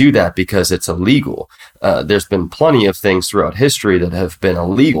can't do that because it's illegal. There's been plenty of things throughout history that have been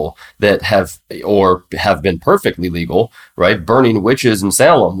illegal that have been perfectly legal, right? Burning witches in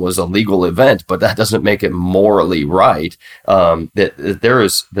Salem was a legal event, but that doesn't make it morally right.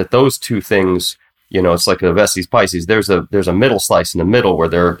 That those two things, it's like a Vestes Pisces. There's a middle slice in the middle where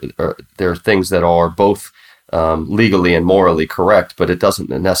there are things that are both legally and morally correct, but it doesn't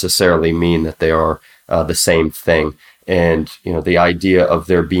necessarily mean that they are the same thing. And the idea of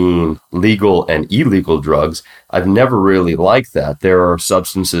there being legal and illegal drugs, I've never really liked that. There are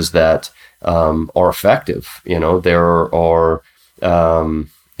substances that are effective. There are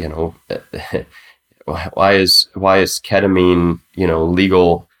why is ketamine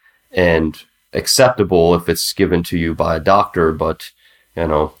legal and acceptable if it's given to you by a doctor, but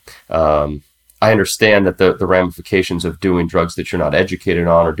I understand that the ramifications of doing drugs that you're not educated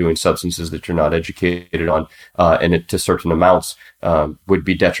on or doing substances that you're not educated on, and it to certain amounts would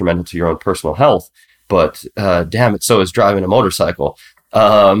be detrimental to your own personal health. But damn it, so is driving a motorcycle.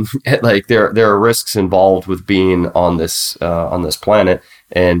 Like there are risks involved with being on this planet,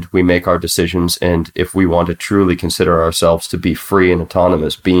 and we make our decisions. And if we want to truly consider ourselves to be free and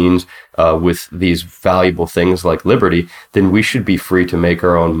autonomous beings with these valuable things like liberty, then we should be free to make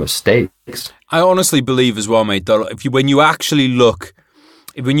our own mistakes. I honestly believe as well, mate, that when you actually look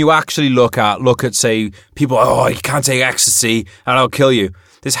at say people, you can't take ecstasy and I'll kill you.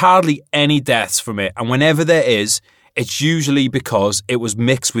 There's hardly any deaths from it, and whenever there is, it's usually because it was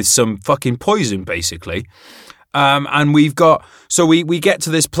mixed with some fucking poison, basically. And we get to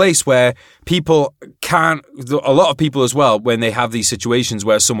this place where people a lot of people as well, when they have these situations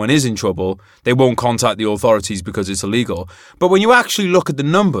where someone is in trouble, they won't contact the authorities because it's illegal. But when you actually look at the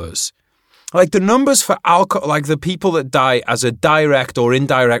numbers, like the numbers for alcohol, like the people that die as a direct or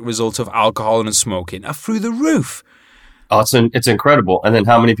indirect result of alcohol and smoking are through the roof. Oh, it's incredible. And then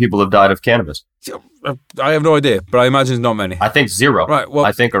how many people have died of cannabis? I have no idea, but I imagine it's not many. I think zero. Right. Well,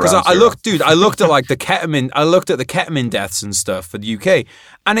 I think around zero. I looked at like the ketamine deaths and stuff for the UK,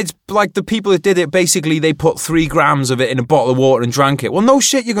 and it's like the people that did it, basically they put 3 grams of it in a bottle of water and drank it. Well, no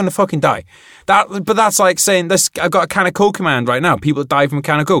shit, you're going to fucking die. But that's like saying this. I've got a can of Coke in my hand right now. People that die from a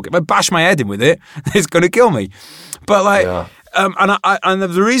can of Coke. If I bash my head in with it, it's going to kill me. But like, yeah. And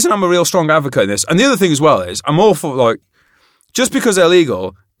the reason I'm a real strong advocate in this, and the other thing as well is I'm all for like, just because they're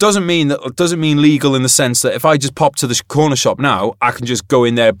legal doesn't mean legal in the sense that if I just pop to the corner shop now, I can just go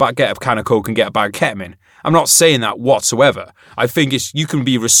in there, get a can of Coke and get a bag of ketamine. I'm not saying that whatsoever. I think you can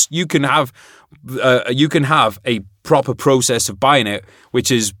have a proper process of buying it,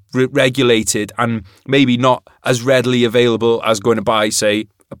 which is regulated and maybe not as readily available as going to buy, say,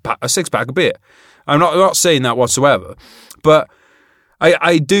 a 6-pack of beer. I'm not saying that whatsoever, but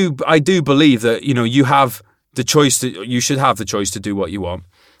I do believe that you have the choice you should have the choice to do what you want.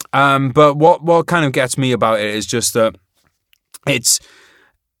 But what kind of gets me about it is just that it's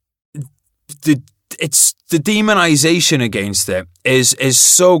the demonization against it is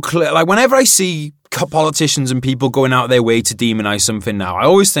so clear. Like whenever I see politicians and people going out their way to demonize something now, I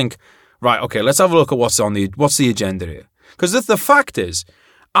always think, right, okay, let's have a look at what's the agenda here. Because the fact is,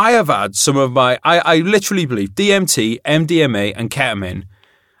 I have had some of I literally believe DMT, MDMA, and ketamine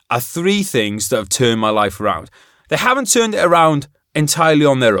are 3 things that have turned my life around. They haven't turned it around entirely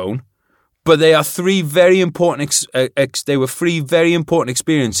on their own, but they are 3 very important. They were 3 very important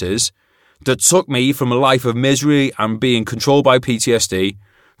experiences that took me from a life of misery and being controlled by PTSD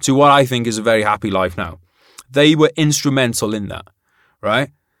to what I think is a very happy life now. They were instrumental in that, right?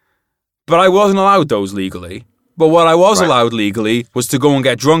 But I wasn't allowed those legally. But what I was allowed legally was to go and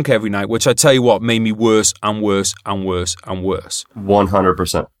get drunk every night, which I tell you what made me worse and worse and worse and worse.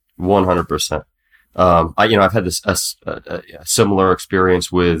 100%. 100%. I've had this a similar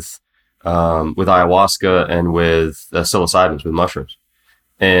experience with ayahuasca and with psilocybins, with mushrooms,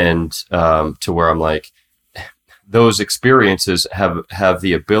 and to where I'm like, those experiences have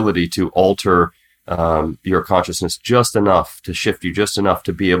the ability to alter your consciousness just enough, to shift you just enough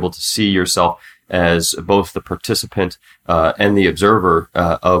to be able to see yourself as both the participant and the observer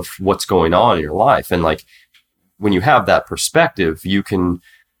of what's going on in your life. And like when you have that perspective,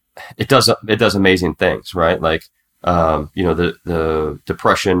 it does amazing things, right? Like the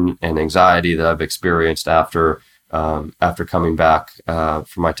depression and anxiety that I've experienced after coming back from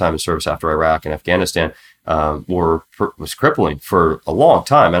my time in service after Iraq and Afghanistan was crippling for a long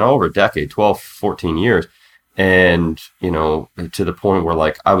time, and over a decade, 12, 14 years. And, to the point where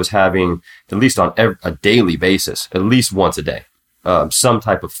like I was having, at least on a daily basis, at least once a day, some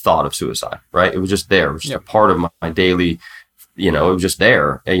type of thought of suicide, right? It was just there. It was just a part of my daily, it was just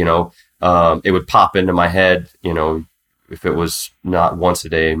there, it would pop into my head, if it was not once a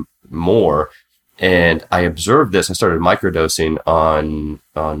day more. And I observed this. I started microdosing on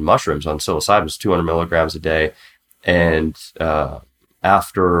mushrooms, on psilocybin, 200 milligrams a day. And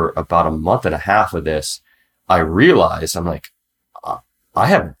after about a month and a half of this, I realized, I'm like, I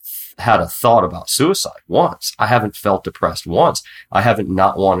haven't had a thought about suicide once. I haven't felt depressed once. I haven't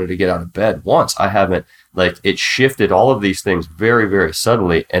not wanted to get out of bed once. I haven't, it shifted all of these things very, very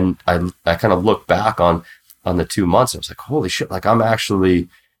subtly. And I kind of look back on the 2 months, and I was like, holy shit, I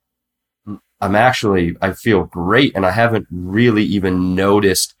feel great. And I haven't really even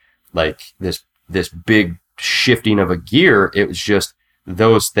noticed this big shifting of a gear. It was just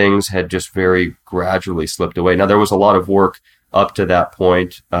those things had just very gradually slipped away. Now, there was a lot of work up to that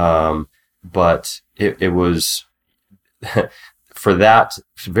point, but it was for that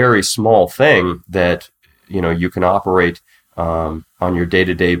very small thing that you can operate on your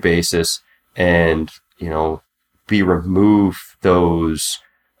day-to-day basis, and remove those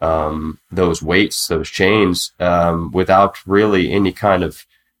weights, those chains, without really any kind of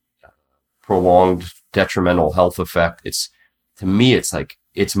prolonged detrimental health effect. To me, it's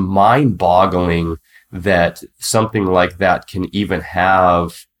mind-boggling that something like that can even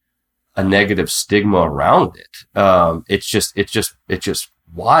have a negative stigma around it. It's just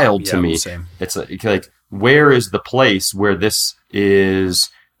wild to me. Same. It's like, where is the place where this is,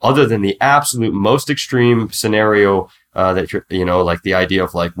 other than the absolute most extreme scenario, that like the idea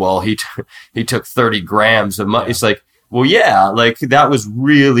of he took 30 grams of money. It's like, well, yeah, that was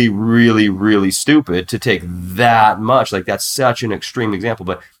really, really, really stupid to take that much. That's such an extreme example.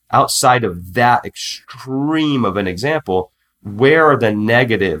 But outside of that extreme of an example, where are the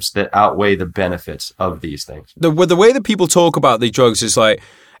negatives that outweigh the benefits of these things? The way that people talk about the drugs is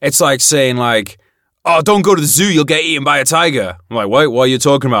it's like saying oh, don't go to the zoo, you'll get eaten by a tiger. I'm like, what are you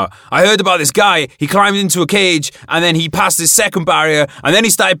talking about? I heard about this guy, he climbed into a cage, and then he passed his second barrier, and then he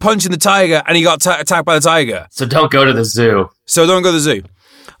started punching the tiger, and he got attacked by the tiger. So don't go to the zoo.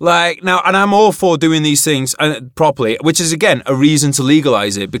 Now, and I'm all for doing these things properly, which is, again, a reason to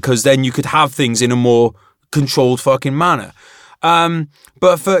legalize it, because then you could have things in a more controlled fucking manner.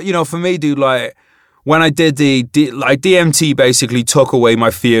 But for me, dude, when I did DMT basically took away my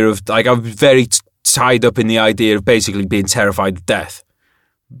fear of, I was very tied up in the idea of basically being terrified of death.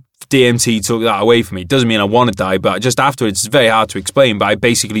 DMT took that away from me. It doesn't mean I want to die, but just afterwards, it's very hard to explain, but I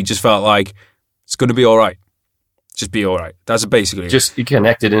basically just felt like it's going to be all right. Just be all right. That's basically just you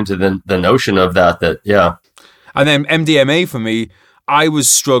connected into the notion of that, yeah. And then MDMA for me, I was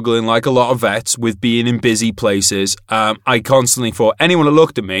struggling like a lot of vets with being in busy places. I constantly thought anyone that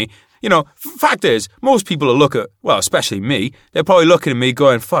looked at me, fact is, most people that look at, well, especially me, they're probably looking at me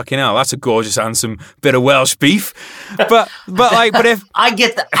going, fucking hell, that's a gorgeous, handsome bit of Welsh beef. But if I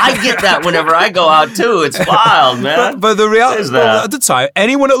get that whenever I go out too, it's wild, man. But the reality is that at the time,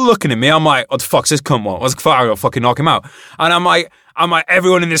 anyone that looking at me, I'm like, what the fuck's this cunt want? What's the fuck? I'm gonna fucking knock him out. And I'm like,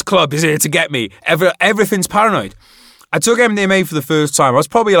 everyone in this club is here to get me. Everything's paranoid. I took MDMA for the first time. I was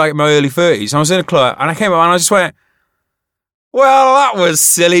probably in my early 30s. I was in a club and I came out and I just went, well, that was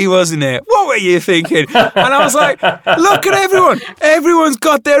silly, wasn't it? What were you thinking? And I was like, look at everyone. Everyone's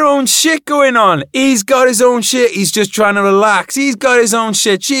got their own shit going on. He's got his own shit. He's just trying to relax. He's got his own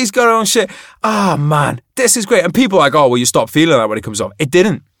shit. She's got her own shit. Oh, man, this is great. And people are like, oh, well, you stop feeling that when it comes off. It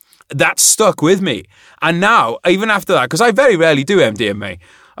didn't. That stuck with me. And now, even after that, because I very rarely do MDMA.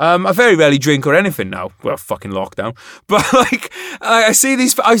 I very rarely drink or anything now. Well, fucking lockdown. But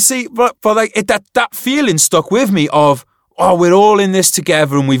that feeling stuck with me of, oh, we're all in this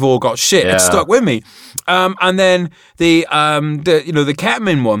together and we've all got shit. Yeah. It stuck with me. And then the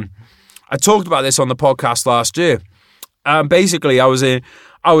ketamine one, I talked about this on the podcast last year. Basically, it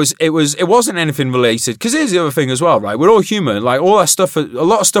wasn't anything related, because here's the other thing as well, right? We're all human. All that stuff, a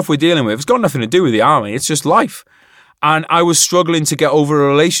lot of stuff we're dealing with, it's got nothing to do with the army. It's just life. And I was struggling to get over a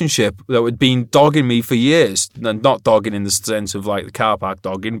relationship that had been dogging me for years. And not dogging in the sense of the car park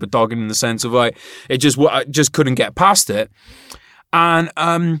dogging, but dogging in the sense of I just couldn't get past it. And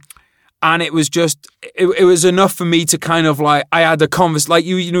it was just, it was enough for me to kind of I had a conversation, like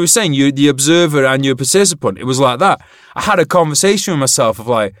you were saying, you're the observer and you're a participant. It was like that. I had a conversation with myself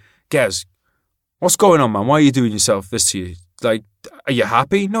of Gez, what's going on, man? Why are you doing this to you? Are you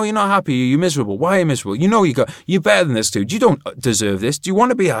happy? No, you're not happy. You're miserable. Why are you miserable? You're better than this, dude. You don't deserve this. Do you want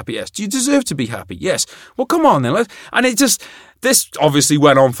to be happy? Yes. Do you deserve to be happy? Yes. Well, come on then. This obviously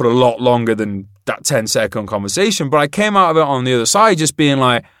went on for a lot longer than that 10-second conversation, but I came out of it on the other side just being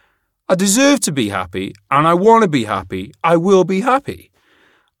like, I deserve to be happy, and I want to be happy. I will be happy.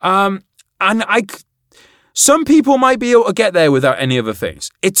 Some people might be able to get there without any other things.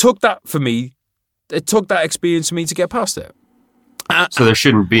 It took that experience for me to get past it. So there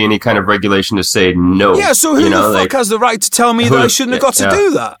shouldn't be any kind of regulation to say no. Yeah, so who the fuck has the right to tell me that I shouldn't have got to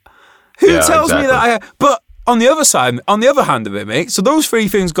do that? Who tells me that But on the other hand of it, mate, so those three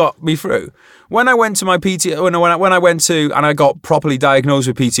things got me through. When I went to my when I went to and I got properly diagnosed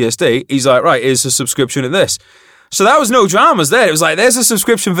with PTSD, he's like, right, here's a subscription to this. So that was no dramas there. It was like, there's a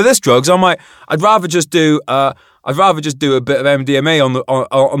subscription for this drug. So I'm like, I'd rather just do a bit of MDMA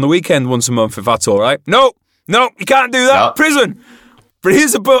on the weekend once a month if that's all right. No, you can't do that. No. Prison. But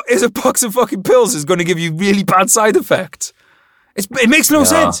here's a box of fucking pills is going to give you really bad side effects. It makes no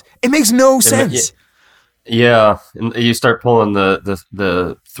sense. It makes no sense. Yeah, and you start pulling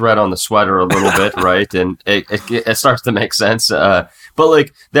the thread on the sweater a little bit, right? And it starts to make sense. But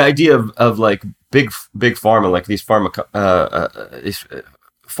like the idea of like big pharma, like these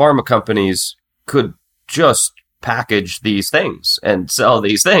pharma companies could just package these things and sell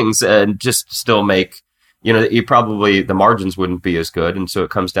these things and just still make, the margins wouldn't be as good. And so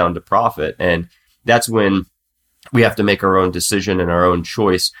it comes down to profit. And that's when we have to make our own decision and our own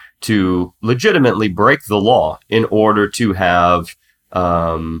choice to legitimately break the law in order to have,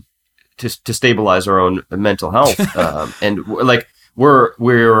 to stabilize our own mental health. And like,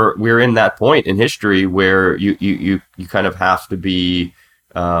 we're in that point in history where you kind of have to be,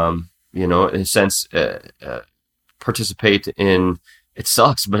 in a sense, participate in. It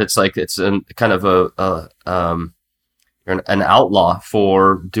sucks, but it's like it's kind of an outlaw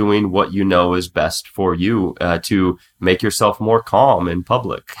for doing what you know is best for you to make yourself more calm in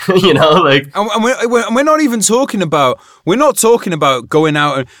public. Like, and we're not even talking about. We're not talking about going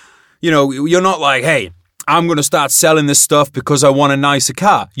out and, you're not like, hey, I'm going to start selling this stuff because I want a nicer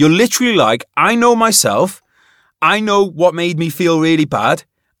car. You're literally like, I know myself. I know what made me feel really bad.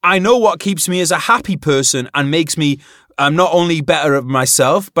 I know what keeps me as a happy person and makes me not only better at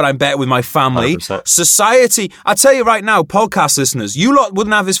myself, but I'm better with my family. 100%. Society. I tell you right now, podcast listeners, you lot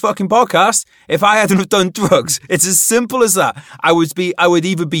wouldn't have this fucking podcast if I hadn't have done drugs. It's as simple as that. I would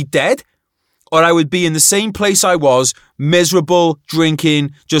either be dead or I would be in the same place I was, miserable,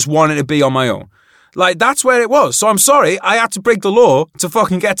 drinking, just wanting to be on my own. Like, that's where it was. So I'm sorry, I had to break the law to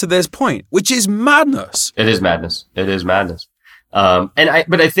fucking get to this point, which is madness. It is madness. But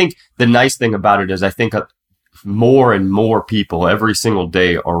I think the nice thing about it is I think more and more people every single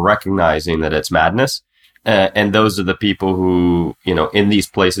day are recognizing that it's madness. And those are the people who, in these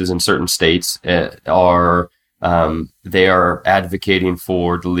places in certain states are advocating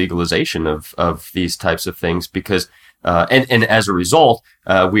for the legalization of these types of things because, and as a result,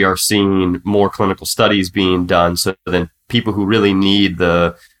 we are seeing more clinical studies being done. So then people who really need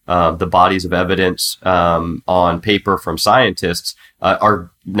the bodies of evidence on paper from scientists are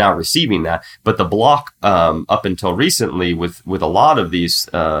now receiving that. But the block up until recently with a lot of these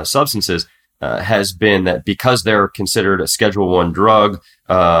substances has been that because they're considered a Schedule I drug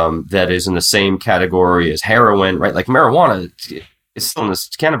that is in the same category as heroin, right? Like marijuana is still in this,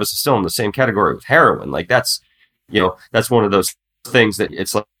 cannabis is still in the same category with heroin. Like that's one of those things that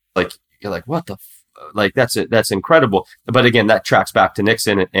it's like you're like, what the like that's it. That's incredible. But again, that tracks back to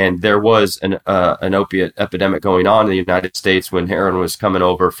Nixon, and there was an opiate epidemic going on in the United States when heroin was coming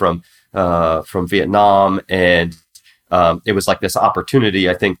over from Vietnam, and it was like this opportunity,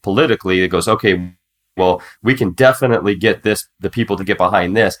 I think, politically. It goes, okay, well, we can definitely get the people to get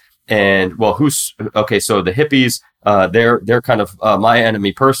behind this. And well, so the hippies, they're kind of my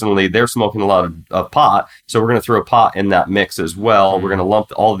enemy personally. They're smoking a lot of pot, so we're going to throw pot in that mix as well. We're going to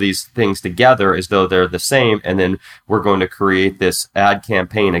lump all of these things together as though they're the same, and then we're going to create this ad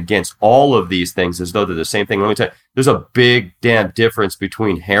campaign against all of these things as though they're the same thing. Let me tell you, there's a big damn difference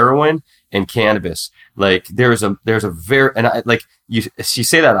between heroin and cannabis. Like there's a very, and I like you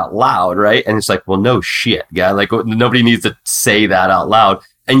say that out loud, right? And it's like, well, no shit, guy. Like nobody needs to say that out loud.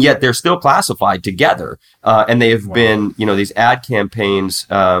 And yet they're still classified together. And they have been, these ad campaigns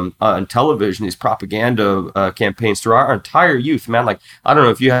on television, these propaganda campaigns throughout our entire youth, man. Like, I don't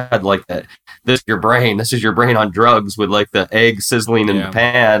know if you had like that. This is your brain on drugs with like the egg sizzling in the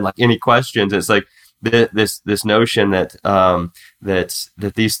pan, like any questions. It's like this notion that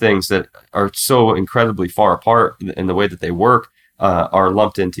that these things that are so incredibly far apart in the way that they work are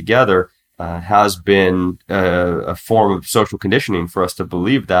lumped in together. Has been a form of social conditioning for us to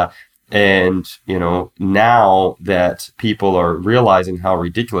believe that. And, now that people are realizing how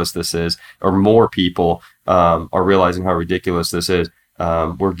ridiculous this is, or more people are realizing how ridiculous this is,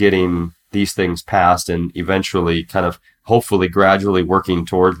 we're getting these things passed and eventually kind of hopefully gradually working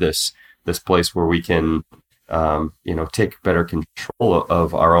toward this place where we can, take better control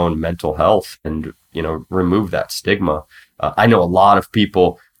of our own mental health and, remove that stigma. I know a lot of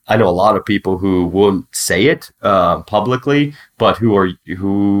people who won't say it publicly, but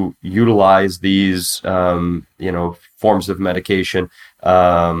who utilize these forms of medication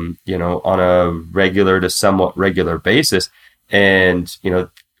on a regular to somewhat regular basis, and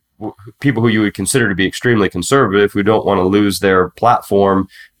people who you would consider to be extremely conservative, who don't want to lose their platform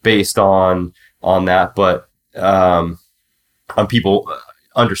based on that, but on people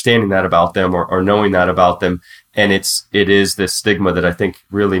understanding that about them or knowing that about them. And it is this stigma that I think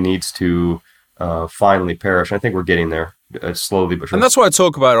really needs to finally perish. I think we're getting there slowly but surely. And that's why I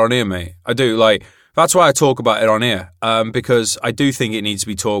talk about it on here, mate. I do. That's why I talk about it on here, because I do think it needs to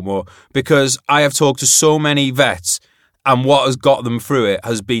be taught more, because I have talked to so many vets, and what has got them through it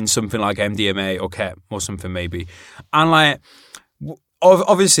has been something like MDMA or KEP or something maybe. And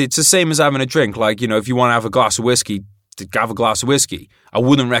obviously it's the same as having a drink. If you want to have a glass of whiskey, have a glass of whiskey. I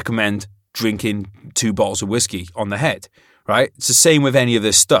wouldn't recommend drinking 2 bottles of whiskey on the head, right? It's the same with any of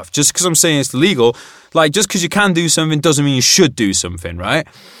this stuff. Just because I'm saying it's illegal, just because you can do something doesn't mean you should do something, right?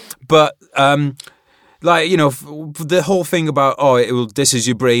 But, the whole thing about, this is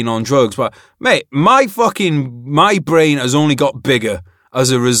your brain on drugs. But, mate, my brain has only got bigger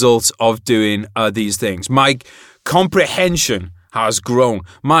as a result of doing these things. My comprehension has grown.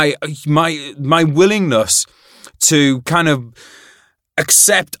 My willingness to kind of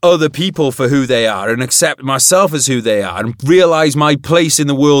accept other people for who they are and accept myself as who they are and realize my place in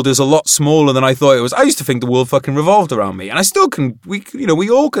the world is a lot smaller than I thought it was. I used to think the world fucking revolved around me, and I still can. We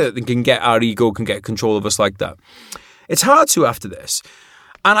all can get, our ego can get control of us like that. It's hard to after this.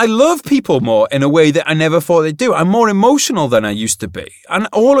 And I love people more in a way that I never thought they'd do. I'm more emotional than I used to be. And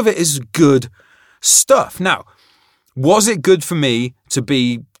all of it is good stuff. Now, was it good for me to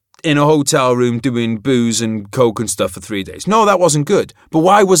be in a hotel room doing booze and coke and stuff for 3 days? No, that wasn't good. But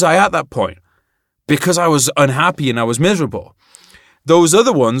why was I at that point? Because I was unhappy and I was miserable. Those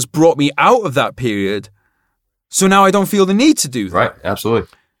other ones brought me out of that period. So now I don't feel the need to do that. Right. Absolutely.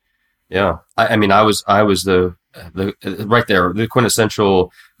 Yeah. I mean, I was the right there, the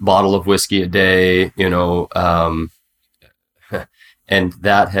quintessential bottle of whiskey a day, and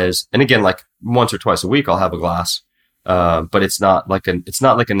that has, and again, once or twice a week, I'll have a glass. But it's not like a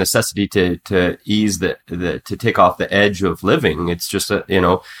necessity to ease to take off the edge of living. It's just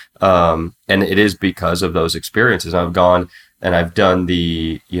and it is because of those experiences. I've gone and I've done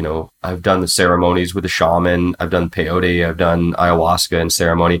the ceremonies with the shaman. I've done peyote. I've done ayahuasca and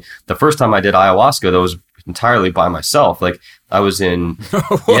ceremony. The first time I did ayahuasca, that was entirely by myself. I was in,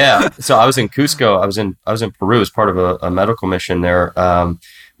 so I was in Cusco. I was in Peru as part of a medical mission there.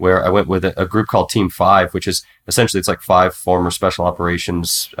 Where I went with a group called Team 5, which is essentially, it's 5 former special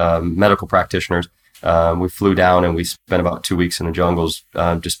operations medical practitioners. We flew down and we spent about 2 weeks in the jungles,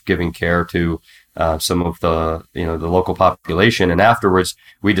 just giving care to some of the local population. And afterwards,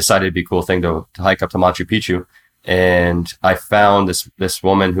 we decided it'd be a cool thing to hike up to Machu Picchu. And I found this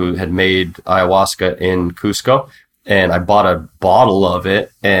woman who had made ayahuasca in Cusco. And I bought a bottle of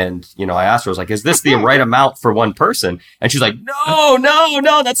it, and I asked her, I was like, "Is this the right amount for one person?" And she's like, "No,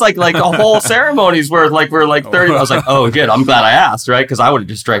 that's like a whole ceremony's worth. We're 30." I was like, "Oh, good. I'm glad I asked, right? Because I would have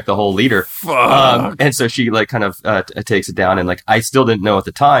just drank the whole liter." And so she takes it down, and I still didn't know at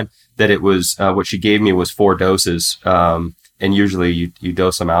the time that it was what she gave me was 4 doses. And usually you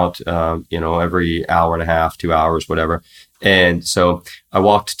dose them out, every hour and a half, 2 hours, whatever. And so I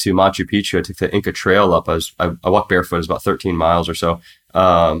walked to Machu Picchu. I took the Inca Trail up. I walked barefoot. It was about 13 miles or so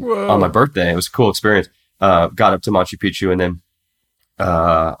on my birthday. It was a cool experience. Got up to Machu Picchu, and then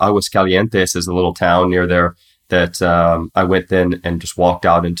Aguascalientes is a little town near there that I went then and just walked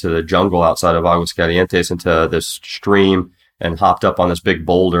out into the jungle outside of Aguascalientes into this stream and hopped up on this big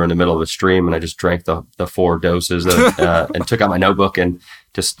boulder in the middle of a stream. And I just drank the 4 doses and took out my notebook and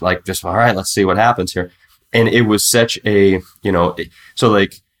just all right, let's see what happens here. And it was such a,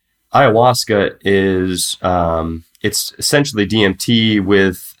 ayahuasca is, it's essentially DMT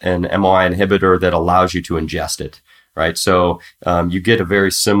with an MOI inhibitor that allows you to ingest it, right? So you get a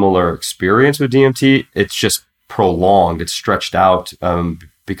very similar experience with DMT. It's just prolonged. It's stretched out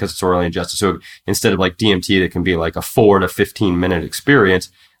because it's orally ingested. So instead of DMT that can be a 4 to 15 minute experience,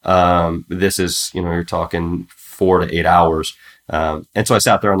 this is, you're talking 4 to 8 hours. And so I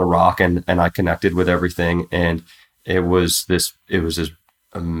sat there on the rock and I connected with everything. And it was this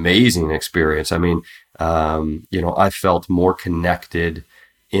amazing experience. I mean, I felt more connected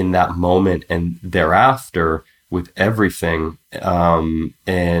in that moment and thereafter with everything.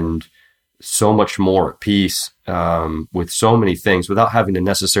 And so much more at peace with so many things without having to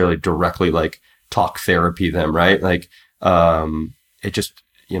necessarily directly like talk therapy them, right? Like it just,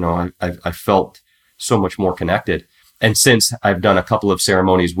 I felt so much more connected. And since I've done a couple of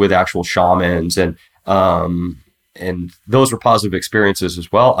ceremonies with actual shamans and those were positive experiences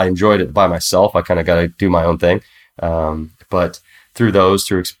as well. I enjoyed it by myself. I kind of got to do my own thing. But through those,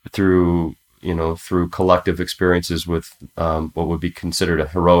 through collective experiences with what would be considered a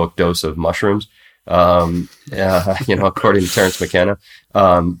heroic dose of mushrooms, according to Terence McKenna,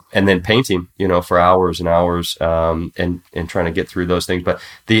 and then painting, for hours and hours, and trying to get through those things. But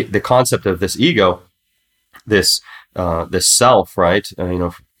the concept of this ego, this self, right?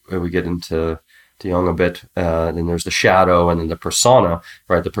 We get into Jung a bit, then there's the shadow, and then the persona,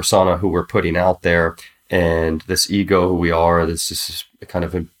 right? The persona who we're putting out there, and this ego who we are. This is kind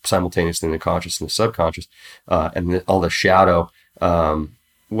of simultaneously in the conscious and the subconscious, and all the shadow.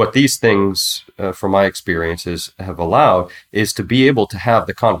 What these things, from my experiences, have allowed is to be able to have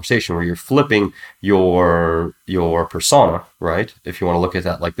the conversation where you're flipping your persona, right? If you want to look at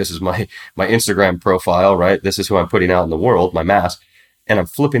that, like this is my Instagram profile, right? This is who I'm putting out in the world, my mask, and I'm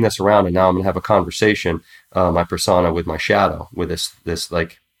flipping this around, and now I'm going to have a conversation, my persona with my shadow, with this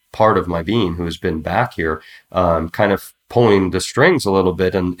like part of my being who has been back here, kind of pulling the strings a little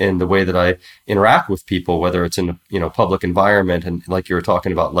bit in the way that I interact with people, whether it's in a public environment, and like you were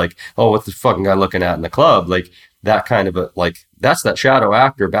talking about, like, oh, what's the fucking guy looking at in the club, like that kind of that's that shadow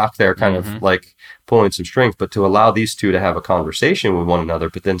actor back there kind of like pulling some strings. But to allow these two to have a conversation with one another,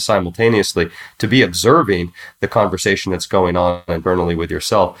 but then simultaneously to be observing the conversation that's going on internally with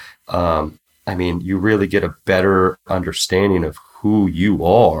yourself, you really get a better understanding of who you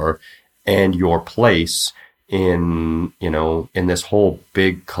are and your place in this whole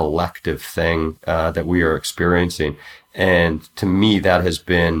big collective thing that we are experiencing. And to me, that has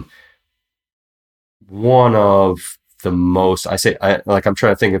been one of the most, I'm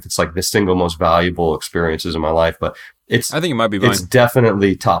trying to think if it's like the single most valuable experiences in my life, but I think it might be mine. It's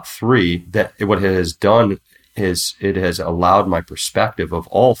definitely top three. That what it has done is it has allowed my perspective of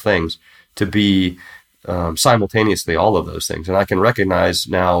all things to be simultaneously all of those things. And I can recognize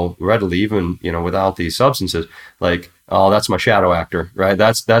now readily, even, without these substances, like, oh, that's my shadow actor, right?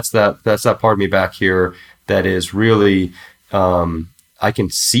 That's that part of me back here that is really, I can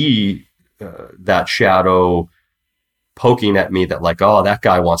see that shadow poking at me, that like, oh, that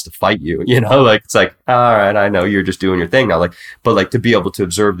guy wants to fight you, like, it's like, all right, I know you're just doing your thing now. Like, but like to be able to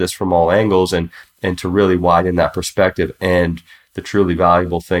observe this from all angles and to really widen that perspective. And the truly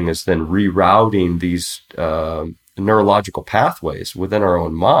valuable thing is then rerouting these neurological pathways within our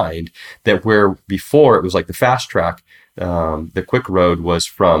own mind, that where before it was like the fast track, the quick road was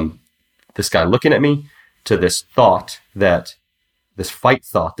from this guy looking at me to this thought, this fight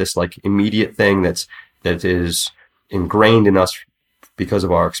thought, this like immediate thing that is ingrained in us because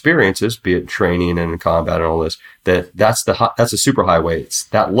of our experiences, be it training and combat and all this, that's a super highway. It's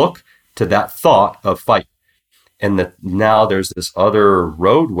that look to that thought of fight. And that now there's this other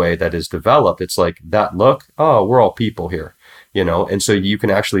roadway that is developed. It's like that look, oh, we're all people here, and so you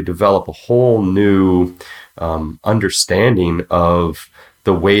can actually develop a whole new understanding of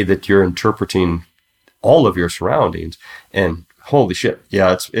the way that you're interpreting all of your surroundings. And holy shit,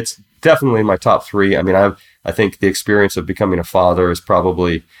 yeah, it's definitely in my top three. I think the experience of becoming a father is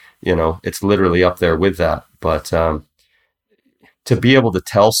probably, it's literally up there with that. But to be able to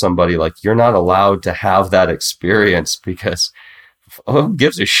tell somebody like, you're not allowed to have that experience because who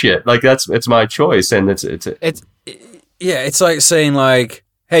gives a shit? Like it's my choice. And it's like saying like,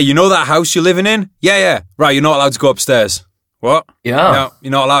 hey, that house you're living in? Yeah. Right. You're not allowed to go upstairs. What? Yeah. No,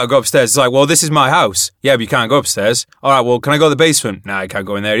 you're not allowed to go upstairs. It's like, well, this is my house. Yeah, but you can't go upstairs. All right, well, can I go to the basement? No, I can't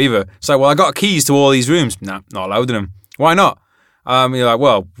go in there either. It's like, well, I got keys to all these rooms. No, not allowed in them. Why not? You're like,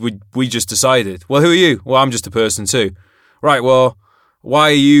 well, we just decided. Well, who are you? Well, I'm just a person too. Right, well, why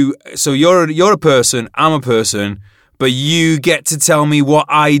are you... So you're a person, I'm a person, but you get to tell me what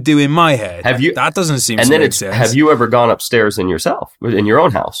I do in my head. That doesn't seem to make sense. Have you ever gone upstairs in your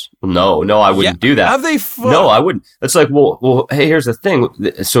own house? No, I wouldn't do that. Have they? No, I wouldn't. It's like, well, hey, here's the thing.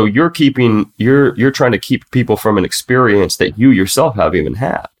 So you're trying to keep people from an experience that you yourself haven't even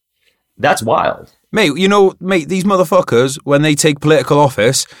had. That's wild. Mate, these motherfuckers, when they take political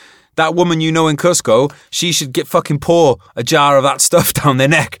office... That woman in Cusco, she should pour a jar of that stuff down their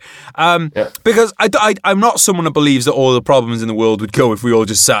neck. Because I'm not someone that believes that all the problems in the world would go if we all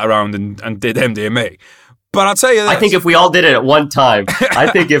just sat around and did MDMA. But I'll tell you this. I think if we all did it at one time, I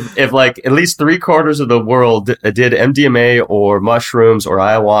think if like at least 3/4 of the world did MDMA or mushrooms or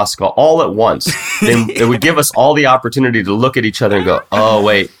ayahuasca all at once, then it would give us all the opportunity to look at each other and go, oh,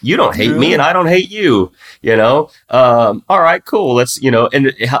 wait, you don't hate me and I don't hate you, you know? All right, cool. Let's see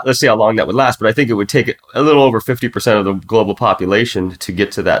how long that would last. But I think it would take a little over 50% of the global population to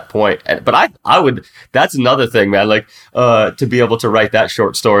get to that point. But I would, that's another thing, man, like to be able to write that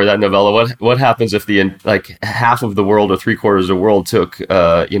short story, that novella, what happens if like half of the world or 3/4 of the world took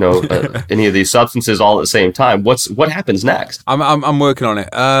any of these substances all at the same time? What happens next? I'm working on it.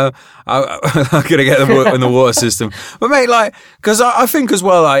 I'm gonna get them in the water system. But mate, like, because I think as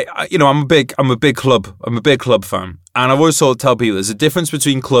well, I'm a big club fan. And I've always sort of tell people there's a difference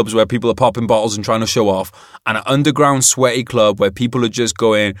between clubs where people are popping bottles and trying to show off, and an underground sweaty club where people are just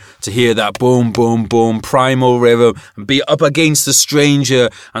going to hear that boom, boom, boom, primal rhythm and be up against a stranger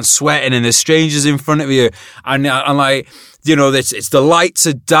and sweating, and the stranger's in front of you. And like, it's the lights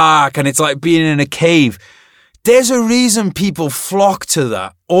are dark and it's like being in a cave. There's a reason people flock to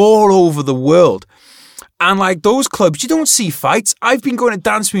that all over the world. And like those clubs, you don't see fights. I've been going to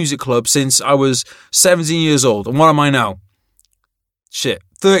dance music clubs since I was 17 years old. And what am I now?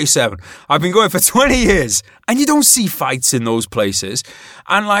 37. I've been going for 20 years. And you don't see fights in those places.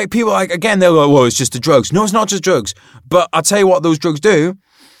 And like people again, they're like, well, it's just the drugs. No, it's not just drugs. But I'll tell you what those drugs do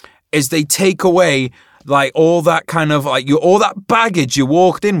is they take away like all that kind of like all that baggage you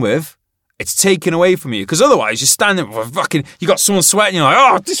walked in with. It's taken away from you, because otherwise you're standing you got someone sweating, you're like,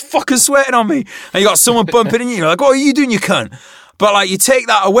 oh, this fucking sweating on me. And you got someone bumping in you, you're like, what are you doing, you cunt? But like you take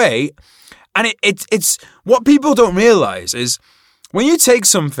that away, and it's what people don't realize is when you take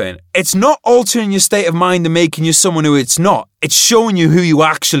something, it's not altering your state of mind and making you someone who it's not. It's showing you who you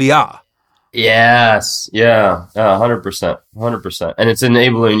actually are. Yes. Yeah. 100%. 100%. And it's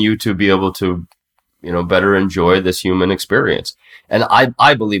enabling you to be able to, better enjoy this human experience. And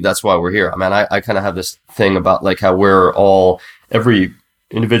I believe that's why we're here. I mean, I kind of have this thing about like how every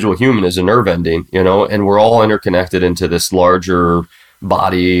individual human is a nerve ending, and we're all interconnected into this larger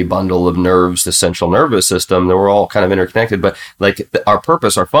body bundle of nerves, the central nervous system, that we're all kind of interconnected. But like our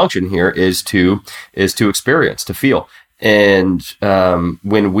purpose, our function here is to experience, to feel. And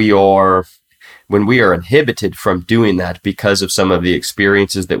when we are inhibited from doing that because of some of the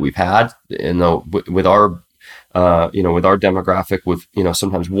experiences that we've had, with our demographic, with,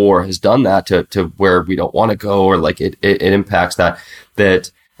 sometimes war has done that to where we don't want to go, or like it impacts that,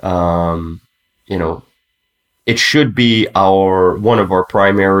 it should be one of our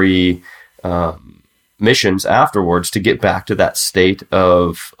primary, missions afterwards to get back to that state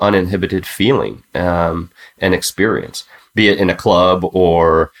of uninhibited feeling, and experience, be it in a club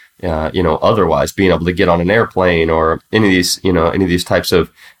or, otherwise being able to get on an airplane or any of these types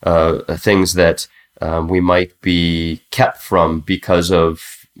of, things that, we might be kept from because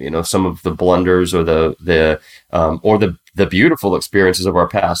of some of the blunders or the beautiful experiences of our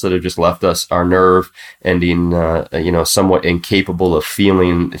past that have just left us, our nerve ending, somewhat incapable of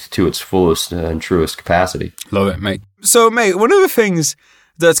feeling to its fullest and truest capacity. Love it, mate. So, mate, one of the things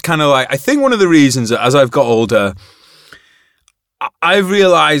that's kind of like, I think one of the reasons that as I've got older, I've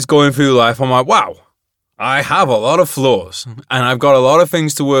realized going through life, I'm like, wow, I have a lot of flaws and I've got a lot of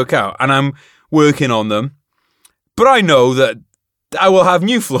things to work out, and I'm working on them, but I know that I will have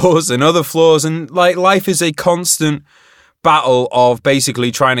new flaws and other flaws, and like life is a constant battle of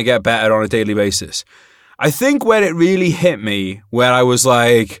basically trying to get better on a daily basis. I think where it really hit me, where I was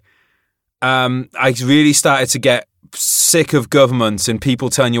like, I really started to get sick of government and people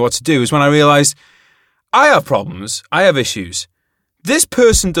telling you what to do, is when I realized I have problems, I have issues. This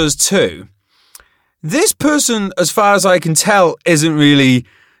person does too. This person, as far as I can tell, isn't really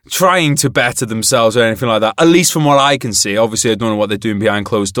trying to better themselves or anything like that, at least from what I can see. Obviously, I don't know what they're doing behind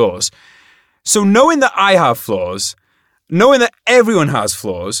closed doors. So knowing that I have flaws, knowing that everyone has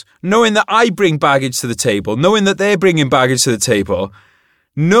flaws, knowing that I bring baggage to the table, knowing that they're bringing baggage to the table,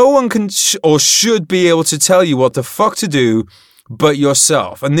 no one can or should be able to tell you what the fuck to do but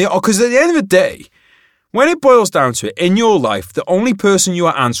yourself. And because at the end of the day, when it boils down to it, in your life, the only person you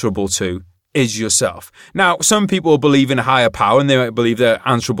are answerable to is yourself. Now, some people believe in a higher power and they might believe they're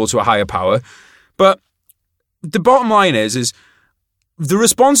answerable to a higher power. But the bottom line is the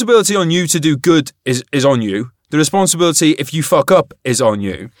responsibility on you to do good is on you. The responsibility if you fuck up is on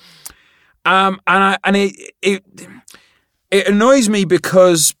you. And it annoys me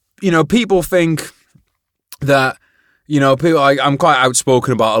because, people think that, I'm quite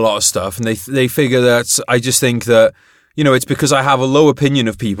outspoken about a lot of stuff, and they figure that I just think that, it's because I have a low opinion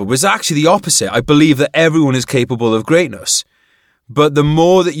of people. But it's actually the opposite. I believe that everyone is capable of greatness. But the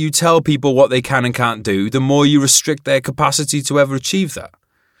more that you tell people what they can and can't do, the more you restrict their capacity to ever achieve that.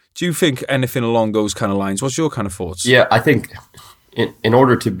 Do you think anything along those kind of lines? What's your kind of thoughts? Yeah, I think in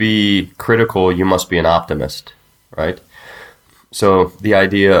order to be critical, you must be an optimist, right? So the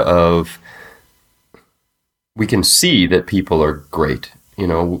idea of we can see that people are great. You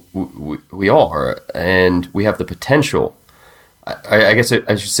know, we are, and we have the potential. I guess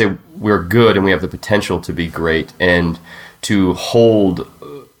I should say we're good and we have the potential to be great, and we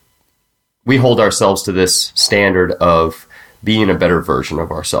hold ourselves to this standard of being a better version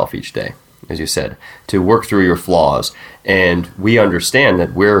of ourselves each day, as you said, to work through your flaws. And we understand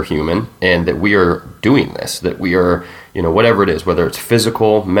that we're human and that we are doing this, that we are, whatever it is, whether it's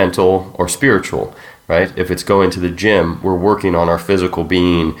physical, mental, or spiritual, right? If it's going to the gym, we're working on our physical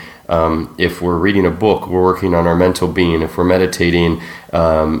being. If we're reading a book, we're working on our mental being. If we're meditating,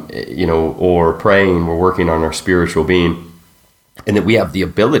 or praying, we're working on our spiritual being. And that we have the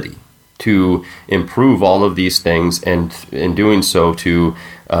ability to improve all of these things, and in doing so to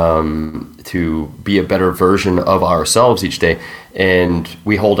be a better version of ourselves each day. And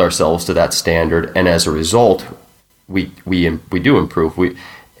we hold ourselves to that standard, and as a result, we do improve.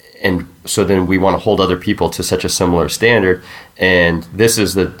 And so then we want to hold other people to such a similar standard. And this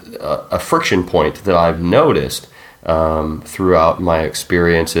is a friction point that I've noticed throughout my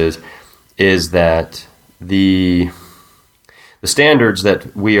experiences, is that the standards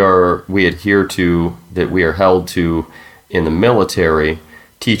that we adhere to, that we are held to in the military,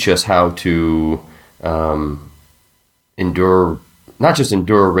 teach us how to not just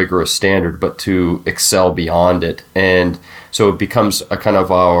endure a rigorous standard, but to excel beyond it. And so it becomes a kind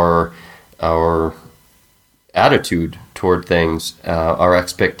of our attitude toward things, our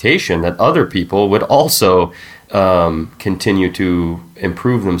expectation that other people would also continue to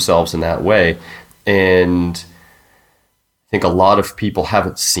improve themselves in that way. And I think a lot of people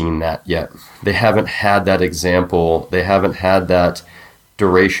haven't seen that yet. They haven't had that example. They haven't had that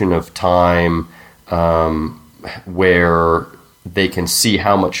duration of time where they can see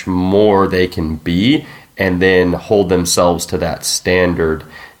how much more they can be, and then hold themselves to that standard.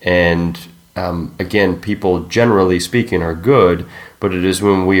 And again, people generally speaking are good, but it is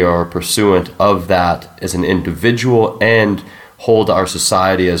when we are pursuant of that as an individual and hold our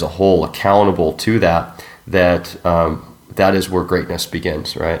society as a whole accountable to that that is where greatness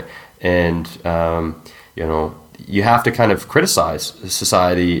begins, right? And you have to kind of criticize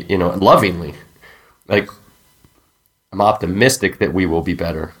society, lovingly. Like, I'm optimistic that we will be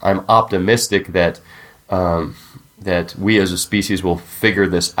better. I'm optimistic that that we as a species will figure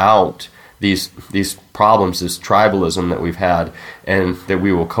this out, these problems, this tribalism that we've had, and that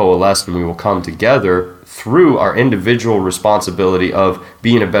we will coalesce and we will come together through our individual responsibility of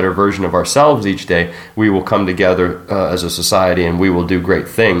being a better version of ourselves each day. We will come together as a society, and we will do great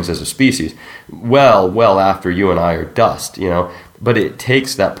things as a species. Well after you and I are dust, But it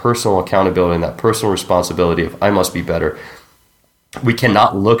takes that personal accountability and that personal responsibility of, I must be better. We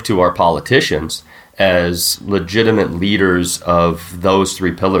cannot look to our politicians as legitimate leaders of those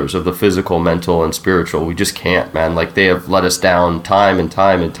three pillars, of the physical, mental, and spiritual. We just can't, man. Like, they have let us down time and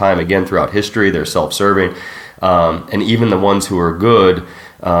time and time again throughout history. They're self-serving. And even the ones who are good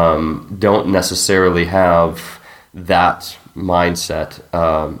don't necessarily have that mindset.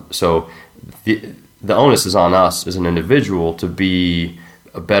 So the onus is on us as an individual to be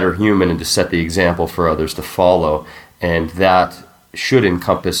a better human and to set the example for others to follow. And that should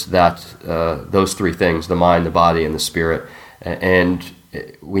encompass those three things: the mind, the body, and the spirit. And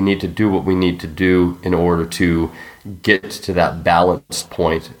we need to do what we need to do in order to get to that balance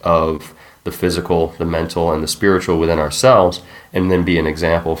point of the physical, the mental, and the spiritual within ourselves, and then be an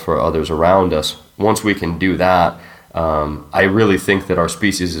example for others around us. Once we can do that, I really think that our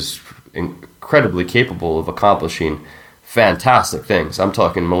species is incredibly capable of accomplishing fantastic things. I'm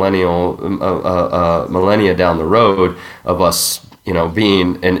talking millennia down the road of us,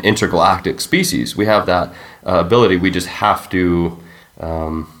 being an intergalactic species. We have that ability. We just have to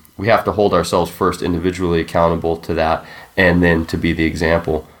hold ourselves first individually accountable to that, and then to be the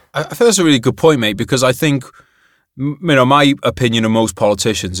example. I think that's a really good point, mate, because I think, my opinion of most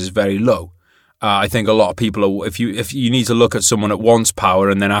politicians is very low. I think a lot of people if you need to look at someone that wants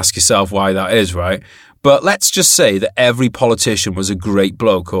power and then ask yourself why that is, right? But let's just say that every politician was a great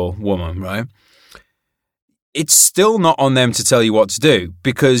bloke or woman, right? It's still not on them to tell you what to do,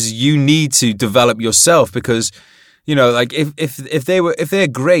 because you need to develop yourself. Because, if they're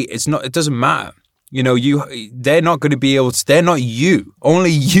great, it doesn't matter. They're not going to be able to. They're not you.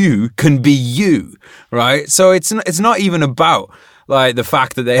 Only you can be you, right? So it's not even about like the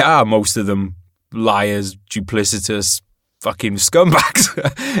fact that they are, most of them, liars, duplicitous, fucking scumbags.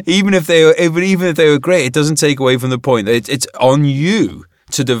 even if they were great, it doesn't take away from the point that it's on you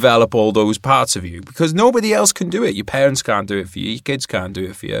to develop all those parts of you, because nobody else can do it. Your parents can't do it for you. Your kids can't do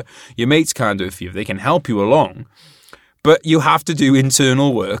it for you. Your mates can't do it for you. They can help you along, but you have to do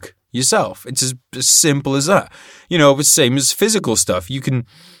internal work yourself. It's as simple as that. You know, it's the same as physical stuff. You can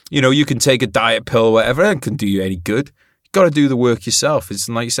take a diet pill or whatever, and it can do you any good. You've got to do the work yourself. It's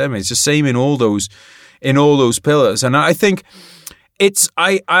like you said, it's the same in all those pillars. And I think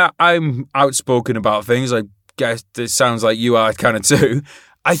I'm outspoken about things. I guess it sounds like you are kind of too.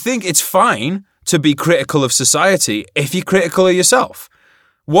 I think it's fine to be critical of society if you're critical of yourself.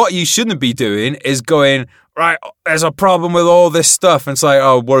 What you shouldn't be doing is going, right, there's a problem with all this stuff. And it's like,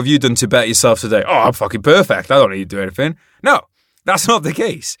 oh, what have you done to better yourself today? Oh, I'm fucking perfect. I don't need to do anything. No, that's not the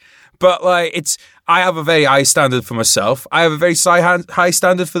case. But like, I have a very high standard for myself. I have a very high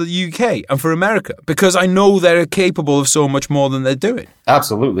standard for the UK and for America, because I know they're capable of so much more than they're doing.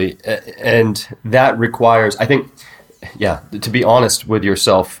 Absolutely. And that requires, I think, to be honest with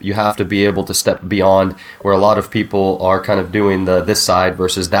yourself, you have to be able to step beyond where a lot of people are kind of doing this side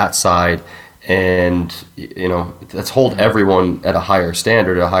versus that side. And, you know, let's hold everyone at a higher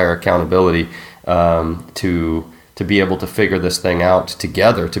standard, a higher accountability, to be able to figure this thing out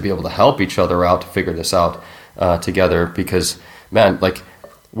together, to be able to help each other out to figure this out together. Because, man, like,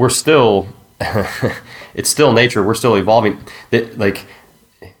 we're still, it's still nature. We're still evolving. Like,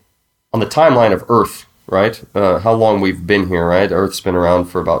 on the timeline of Earth, right? How long we've been here, right? Earth's been around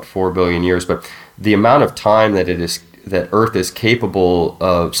for about 4 billion years, but the amount of time that Earth is capable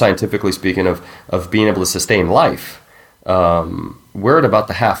of, scientifically speaking, of being able to sustain life, we're at about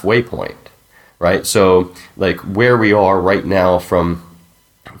the halfway point. Right, so like where we are right now from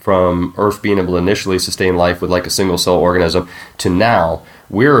Earth being able to initially sustain life with like a single cell organism to now,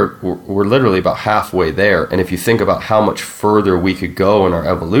 we're literally about halfway there. And if you think about how much further we could go in our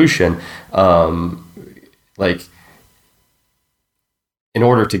evolution, like in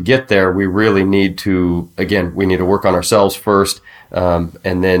order to get there, we really need to work on ourselves first,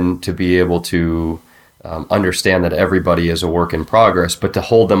 and then to be able to understand that everybody is a work in progress, but to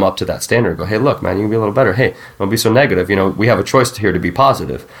hold them up to that standard, go, hey, look, man, you can be a little better. Hey, don't be so negative. You know, we have a choice here to be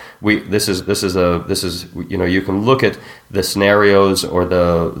positive. This is, you know, you can look at the scenarios or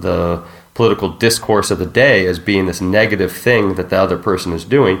the political discourse of the day as being this negative thing that the other person is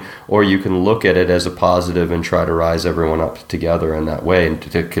doing, or you can look at it as a positive and try to rise everyone up together in that way, and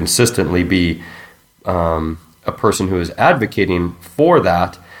to consistently be a person who is advocating for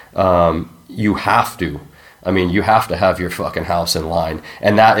that. You have to have your fucking house in line.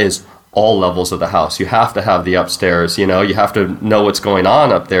 And that is all levels of the house. You have to have the upstairs, you know, you have to know what's going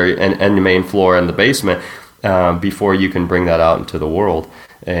on up there and the main floor and the basement before you can bring that out into the world.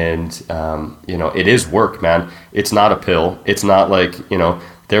 And, you know, it is work, man. It's not a pill. It's not like, you know,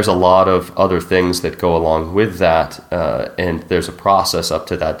 there's a lot of other things that go along with that. And there's a process up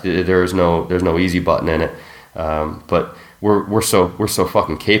to that. There's no easy button in it. But we're so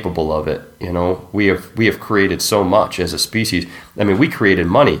fucking capable of it. You know, we have created so much as a species. I mean, we created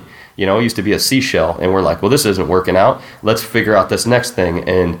money. You know, it used to be a seashell, and we're like, well, this isn't working out. Let's figure out this next thing.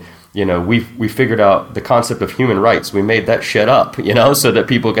 And you know, we figured out the concept of human rights. We made that shit up, you know, so that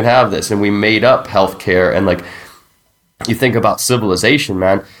people can have this. And we made up healthcare. And like, you think about civilization,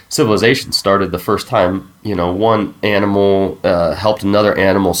 man. Civilization started the first time, you know, one animal helped another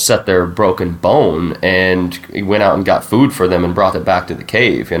animal set their broken bone, and he went out and got food for them and brought it back to the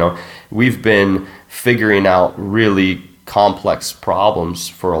cave. You know, we've been figuring out really complex problems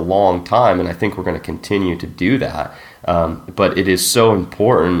for a long time, and I think we're going to continue to do that. But it is so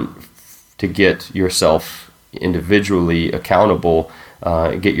important to get yourself individually accountable,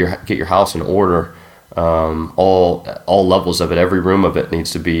 get your house in order. All levels of it, every room of it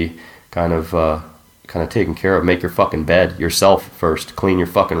needs to be kind of taken care of. Make your fucking bed yourself first. Clean your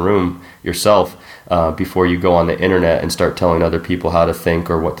fucking room yourself before you go on the internet and start telling other people how to think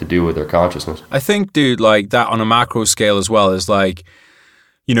or what to do with their consciousness. I think, dude, like that on a macro scale as well is like,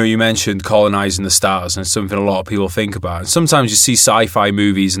 you know, you mentioned colonizing the stars, and it's something a lot of people think about. And sometimes you see sci-fi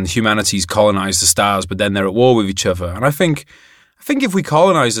movies and humanity's colonized the stars, but then they're at war with each other. And I think if we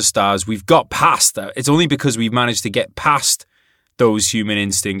colonize the stars, we've got past that. It's only because we've managed to get past those human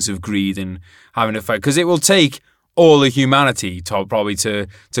instincts of greed and having a fight. Because it will take all of humanity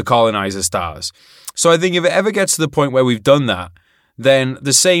to colonize the stars. So I think if it ever gets to the point where we've done that, then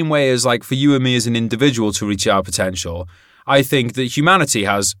the same way as like for you and me as an individual to reach our potential, I think that humanity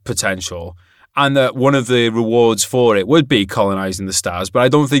has potential. and that one of the rewards for it would be colonizing the stars. But I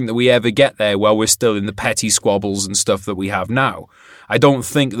don't think that we ever get there while we're still in the petty squabbles and stuff that we have now. I don't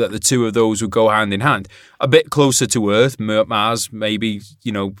think that the two of those would go hand in hand. A bit closer to Earth, Mars, maybe,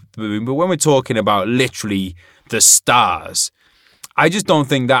 the moon. But when we're talking about literally the stars, I just don't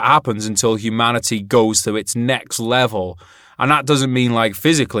think that happens until humanity goes to its next level. And that doesn't mean like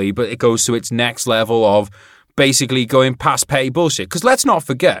physically, but it goes to its next level of basically going past petty bullshit. Because let's not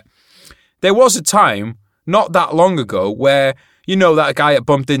forget, there was a time not that long ago where, that guy that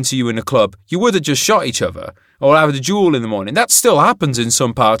bumped into you in a club, you would have just shot each other or had a duel in the morning. That still happens in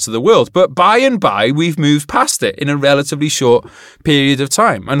some parts of the world. But by and by, we've moved past it in a relatively short period of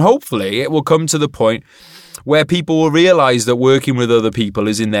time. And hopefully it will come to the point where people will realize that working with other people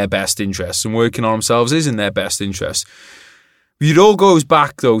is in their best interests and working on themselves is in their best interests. It all goes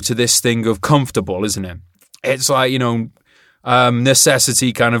back, though, to this thing of comfortable, isn't it? It's like,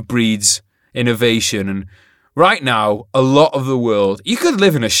 necessity kind of breeds innovation. And right now, a lot of the world, you could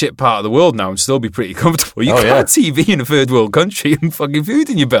live in a shit part of the world now and still be pretty comfortable. You could have TV in a third world country and fucking food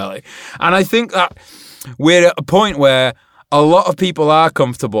in your belly. And I think that we're at a point where a lot of people are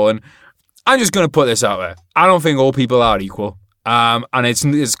comfortable. And I'm just going to put this out there. I don't think all people are equal. And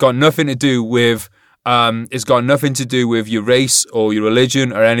it's got nothing to do with your race or your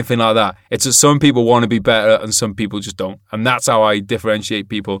religion or anything like that. It's that some people want to be better and some people just don't. And that's how I differentiate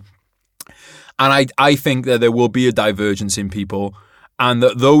people. And I think that there will be a divergence in people, and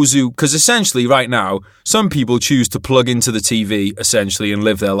that those who, because essentially right now, some people choose to plug into the TV essentially and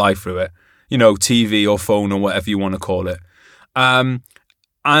live their life through it, TV or phone or whatever you want to call it.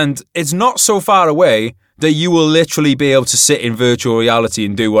 And it's not so far away that you will literally be able to sit in virtual reality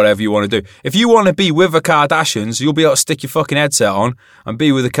and do whatever you want to do. If you want to be with the Kardashians, you'll be able to stick your fucking headset on and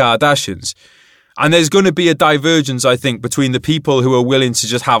be with the Kardashians. And there's going to be a divergence, I think, between the people who are willing to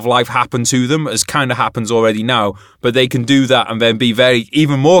just have life happen to them, as kind of happens already now, but they can do that and then be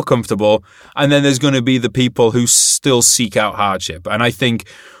even more comfortable. And then there's going to be the people who still seek out hardship. And I think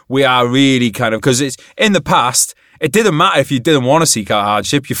we are really kind of, because it's in the past, it didn't matter if you didn't want to seek out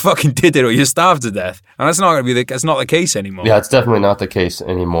hardship, you fucking did it or you starved to death. And that's not going to be that's not the case anymore. Yeah, it's definitely not the case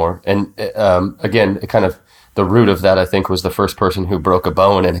anymore. And again, it kind of, the root of that, I think, was the first person who broke a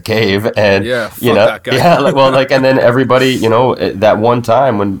bone in a cave, and that guy. And then everybody, that one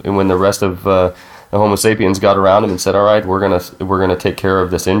time when the rest of the Homo sapiens got around him and said, "All right, we're gonna take care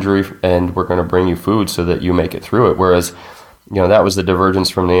of this injury, and we're gonna bring you food so that you make it through it." Whereas, that was the divergence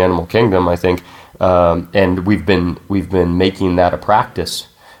from the animal kingdom, I think, and we've been making that a practice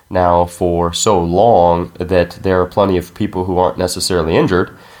now for so long that there are plenty of people who aren't necessarily injured.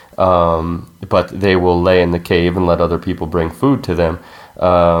 But they will lay in the cave and let other people bring food to them.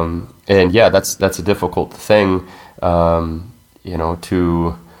 And yeah, that's a difficult thing,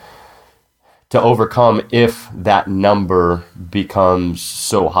 to overcome if that number becomes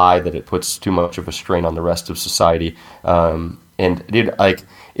so high that it puts too much of a strain on the rest of society.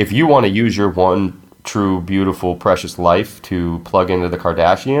 If you want to use your one true, beautiful, precious life to plug into the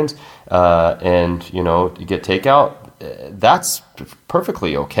Kardashians, and get takeout, that's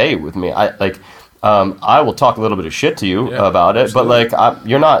perfectly okay with me. I will talk a little bit of shit to you about it, absolutely. But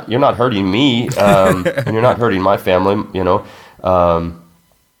you're not hurting me, and you're not hurting my family.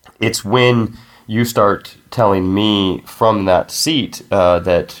 It's when you start telling me from that seat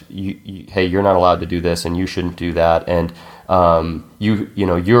that hey, you're not allowed to do this, and you shouldn't do that, and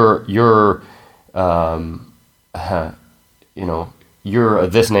you're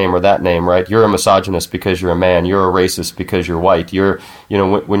this name or that name, right? You're a misogynist because you're a man. You're a racist because you're white.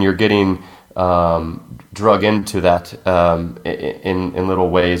 When you're getting drug into that in little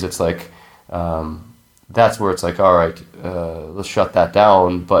ways, it's like that's where it's like, all right, let's shut that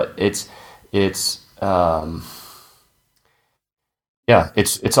down. But it's all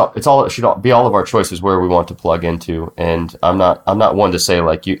it should be all of our choices where we want to plug into. And I'm not one to say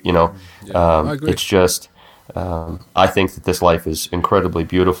like I agree. It's just. I think that this life is incredibly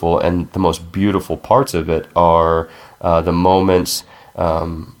beautiful, and the most beautiful parts of it are the moments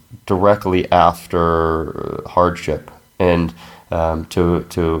directly after hardship, and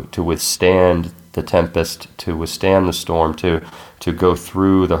to withstand the tempest, to withstand the storm, to go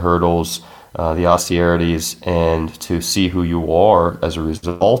through the hurdles, the austerities, and to see who you are as a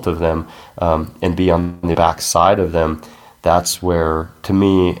result of them, and be on the backside of them. That's where, to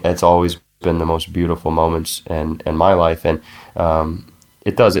me, it's always been the most beautiful moments in my life. And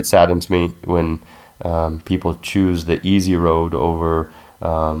it saddens me when people choose the easy road over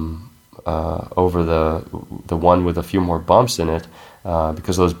the one with a few more bumps in it,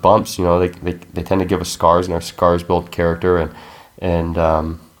 because those bumps, they tend to give us scars, and our scars build character, and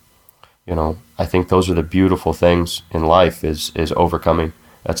I think those are the beautiful things in life is overcoming.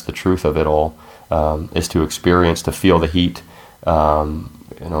 That's the truth of it all, is to experience, to feel the heat, to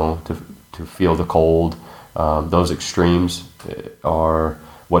feel the cold. Those extremes are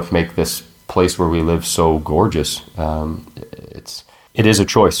what make this place where we live so gorgeous. It is a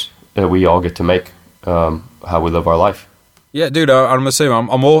choice that we all get to make, how we live our life. Yeah, dude, I'm the same.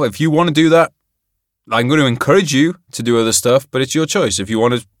 I'm all, if you want to do that, I'm going to encourage you to do other stuff, but it's your choice. If you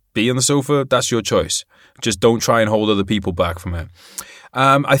want to be on the sofa, that's your choice. Just don't try and hold other people back from it.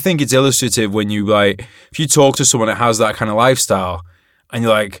 I think it's illustrative when you if you talk to someone that has that kind of lifestyle and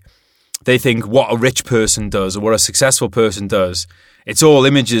you're like, they think what a rich person does or what a successful person does. It's all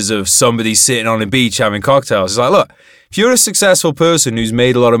images of somebody sitting on a beach having cocktails. It's like, look, if you're a successful person who's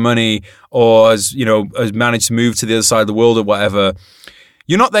made a lot of money or has managed to move to the other side of the world or whatever,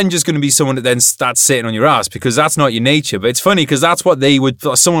 you're not then just going to be someone that then starts sitting on your ass, because that's not your nature. But it's funny because that's what they would,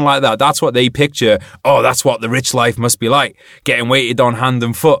 someone like that, that's what they picture. Oh, that's what the rich life must be like, getting waited on hand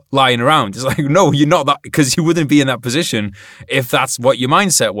and foot, lying around. It's like, no, you're not that, because you wouldn't be in that position if that's what your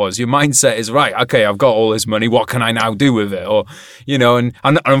mindset was. Your mindset is, right, okay, I've got all this money, what can I now do with it? Or, and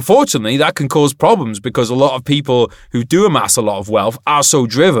unfortunately that can cause problems, because a lot of people who do amass a lot of wealth are so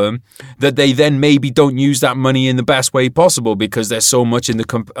driven that they then maybe don't use that money in the best way possible because there's so much in the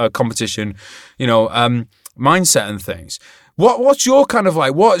competition, mindset and things. What's your kind of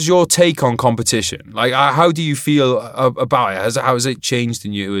what's your take on competition? How do you feel about it? How has it changed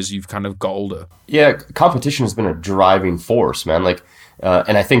in you as you've kind of got older? Yeah, competition has been a driving force, man.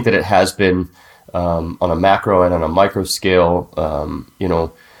 And I think that it has been on a macro and on a micro scale.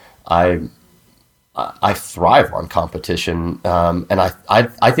 I thrive on competition, and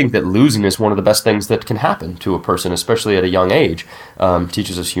I think that losing is one of the best things that can happen to a person, especially at a young age.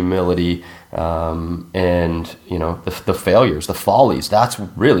 Teaches us humility, and the failures, the follies. That's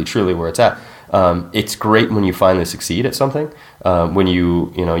really truly where it's at. It's great when you finally succeed at something, when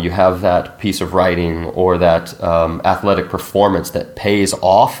you have that piece of writing or that athletic performance that pays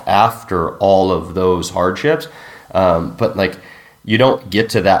off after all of those hardships, but you don't get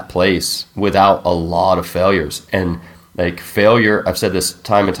to that place without a lot of failures. And failure, I've said this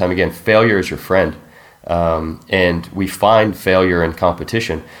time and time again, failure is your friend. And we find failure in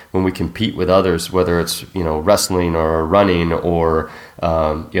competition when we compete with others, whether it's, wrestling or running or,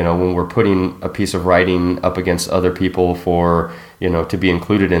 when we're putting a piece of writing up against other people for, to be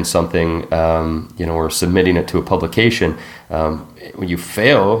included in something, or submitting it to a publication. When you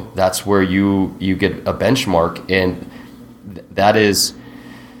fail, that's where you get a benchmark, and that is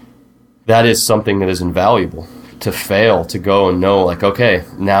something that is invaluable. To fail, to go and know, okay,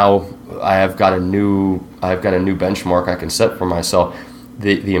 now I've got a new benchmark I can set for myself.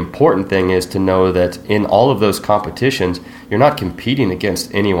 The important thing is to know that in all of those competitions, you're not competing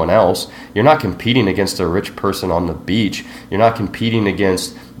against anyone else. You're not competing against a rich person on the beach. You're not competing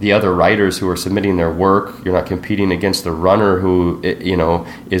against the other writers who are submitting their work. You're not competing against the runner who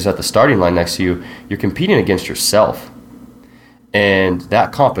is at the starting line next to you. You're competing against yourself. And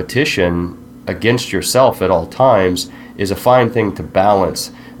that competition against yourself at all times is a fine thing to balance.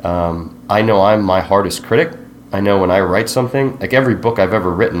 I know I'm my hardest critic. I know when I write something, every book I've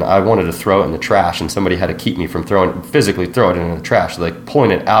ever written, I wanted to throw it in the trash, and somebody had to keep me from physically throw it in the trash,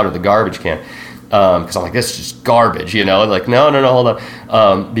 pulling it out of the garbage can. Because I'm this is just garbage, no, hold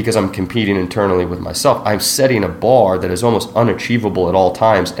on. Because I'm competing internally with myself. I'm setting a bar that is almost unachievable at all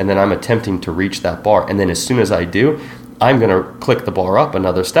times, and then I'm attempting to reach that bar. And then as soon as I do, I'm going to click the bar up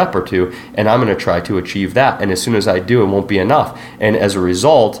another step or two, and I'm going to try to achieve that. And as soon as I do, it won't be enough. And as a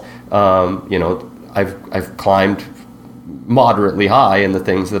result, I've climbed moderately high in the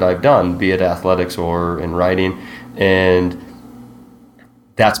things that I've done, be it athletics or in writing. And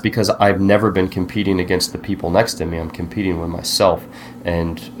that's because I've never been competing against the people next to me. I'm competing with myself.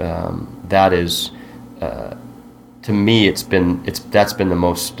 And that is, to me, that's been the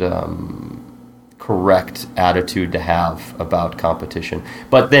most correct attitude to have about competition.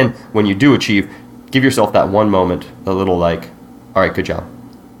 But then when you do achieve, give yourself that one moment, a little all right, good job.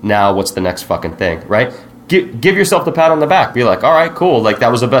 Now what's the next fucking thing, right? Give yourself the pat on the back. Be all right, cool.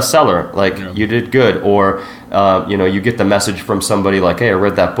 That was a bestseller. You did good. Or, you get the message from somebody hey, I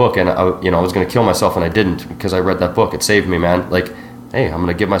read that book and I was going to kill myself and I didn't because I read that book. It saved me, man. Hey, I'm going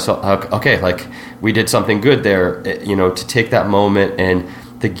to give myself, okay, we did something good there, to take that moment and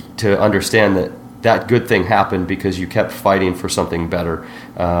to understand that that good thing happened because you kept fighting for something better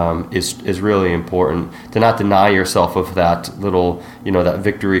is really important. To not deny yourself of that little, that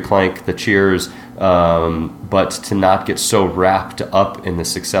victory clank, the cheers, but to not get so wrapped up in the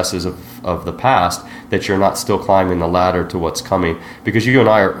successes of the past that you're not still climbing the ladder to what's coming. Because you and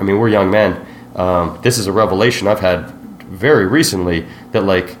I we're young men. This is a revelation I've had very recently that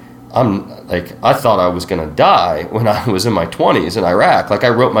I thought I was going to die when I was in my 20s in Iraq. I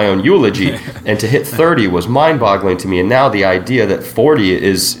wrote my own eulogy, and to hit 30 was mind-boggling to me. And now the idea that 40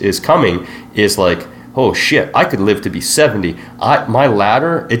 is coming is oh shit, I could live to be 70. My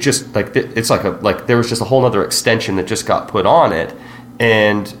ladder, it just it's there was just a whole other extension that just got put on it.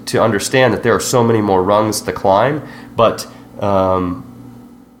 And to understand that there are so many more rungs to climb, but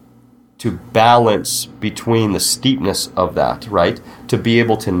to balance between the steepness of that, right? To be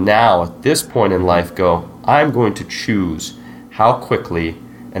able to now, at this point in life, go, I'm going to choose how quickly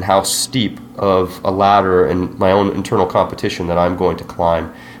and how steep of a ladder and my own internal competition that I'm going to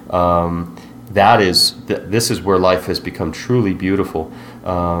climb. This is where life has become truly beautiful,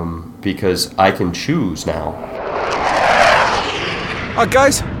 because I can choose now.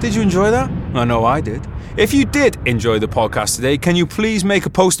 Guys, did you enjoy that? I know I did. If you did enjoy the podcast today, can you please make a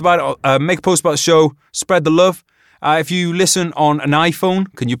post about it? Make a post about the show. Spread the love. If you listen on an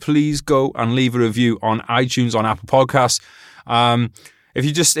iPhone, can you please go and leave a review on iTunes, on Apple Podcasts? If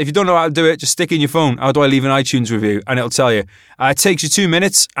you don't know how to do it, just stick in your phone. How do I leave an iTunes review? And it'll tell you. It takes you 2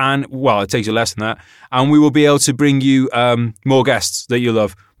 minutes, and it takes you less than that. And we will be able to bring you more guests that you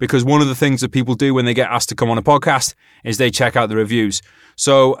love. Because one of the things that people do when they get asked to come on a podcast is they check out the reviews.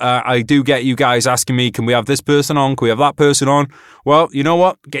 So I do get you guys asking me, can we have this person on? Can we have that person on? Well, you know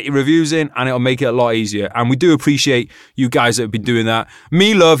what? Get your reviews in and it'll make it a lot easier. And we do appreciate you guys that have been doing that.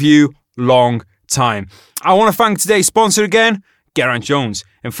 Me love you, long time. I want to thank today's sponsor again, Geraint Jones.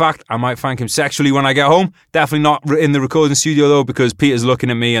 In fact, I might thank him sexually when I get home. Definitely not in the recording studio though, because Peter's looking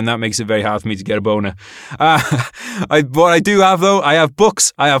at me and that makes it very hard for me to get a boner. What I do have though, I have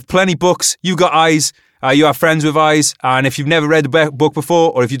books. I have plenty books. You got eyes. You have friends with eyes. And if you've never read the book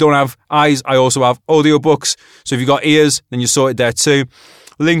before, or if you don't have eyes, I also have audio books. So if you've got ears, then you're sorted there too.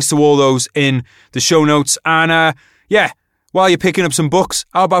 Links to all those in the show notes. And while you're picking up some books,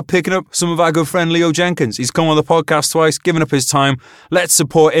 how about picking up some of our good friend Leo Jenkins? He's come on the podcast twice, given up his time. Let's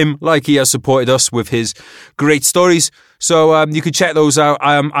support him like he has supported us with his great stories. So you can check those out.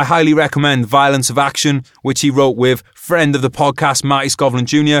 I highly recommend Violence of Action, which he wrote with friend of the podcast, Matty Scovland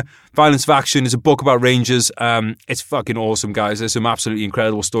Jr. Violence of Action is a book about Rangers. It's fucking awesome, guys. There's some absolutely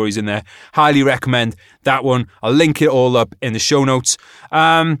incredible stories in there. Highly recommend that one. I'll link it all up in the show notes.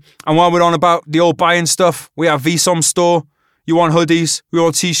 And while we're on about the old buying stuff, we have VSOM Store. You want hoodies, we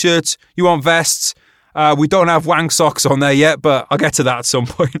want t-shirts, you want vests. We don't have wank socks on there yet, but I'll get to that at some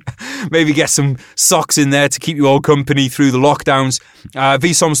point. Maybe get some socks in there to keep you all company through the lockdowns.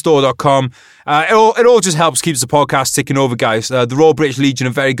 VSOMstore.com. It all just helps keeps the podcast ticking over, guys. The Royal British Legion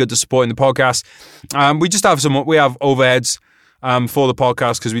are very good at supporting the podcast. We have overheads for the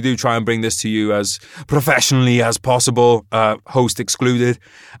podcast because we do try and bring this to you as professionally as possible, host excluded.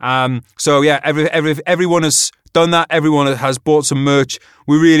 Everyone has done that. Everyone has bought some merch.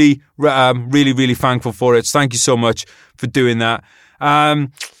 We're really, really thankful for it. Thank you so much for doing that.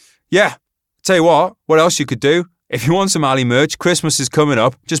 Tell you what else you could do? If you want some Ali merch, Christmas is coming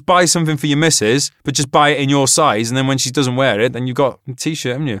up. Just buy something for your missus, but just buy it in your size. And then when she doesn't wear it, then you've got a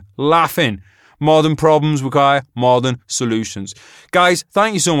t-shirt, haven't you? Laughing. Modern problems require modern solutions. Guys,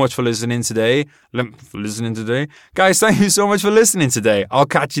 thank you so much for listening today. Guys, thank you so much for listening today. I'll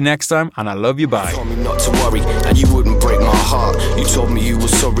catch you next time, and I love you. Bye. You told me not to worry, and you wouldn't break my heart. You told me you were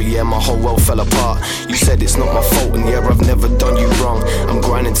sorry, yeah, my whole world fell apart. You said it's not my fault, and yeah, I've never done you wrong. I'm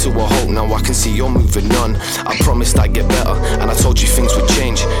grinding to a halt, now I can see you're moving on. I promised I'd get better, and I told you things would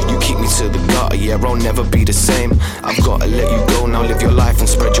change. You keep me to the gutter, yeah, I'll never be the same. I've got to let you go, now live your life and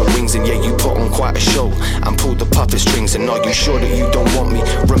spread your wings. And yeah, you put on quite a show and pulled the puppet strings. And are you sure that you don't want me?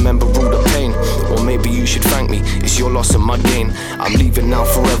 Remember all the pain, or maybe you should thank me. It's your loss and my gain. I'm leaving now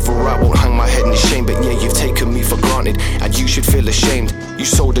forever, I won't hang my head in shame. But yeah, you've taken me for granted, and you should feel ashamed. You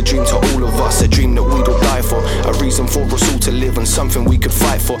sold a dream to all of us, a dream that we'd all die for, a reason for us all to live and something we could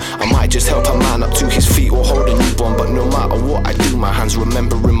fight for. I might just help a man up to his feet or hold a newborn, but no matter what I do, my hands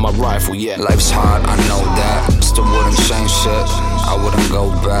remembering my rifle, yeah. Life's hard, I know that, still wouldn't change shit. I wouldn't go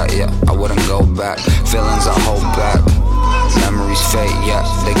back, yeah, I wouldn't go back. Feelings I hold back, memories fade, yeah,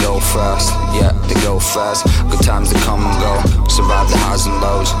 they go fast, yeah, they go fast. Good times that come and go, survive the highs and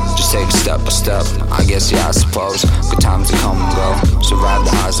lows. Just take it step by step, I guess, yeah, I suppose. Good times that come and go, survive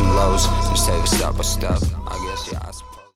the highs and lows. Just take it step by step, I guess, yeah.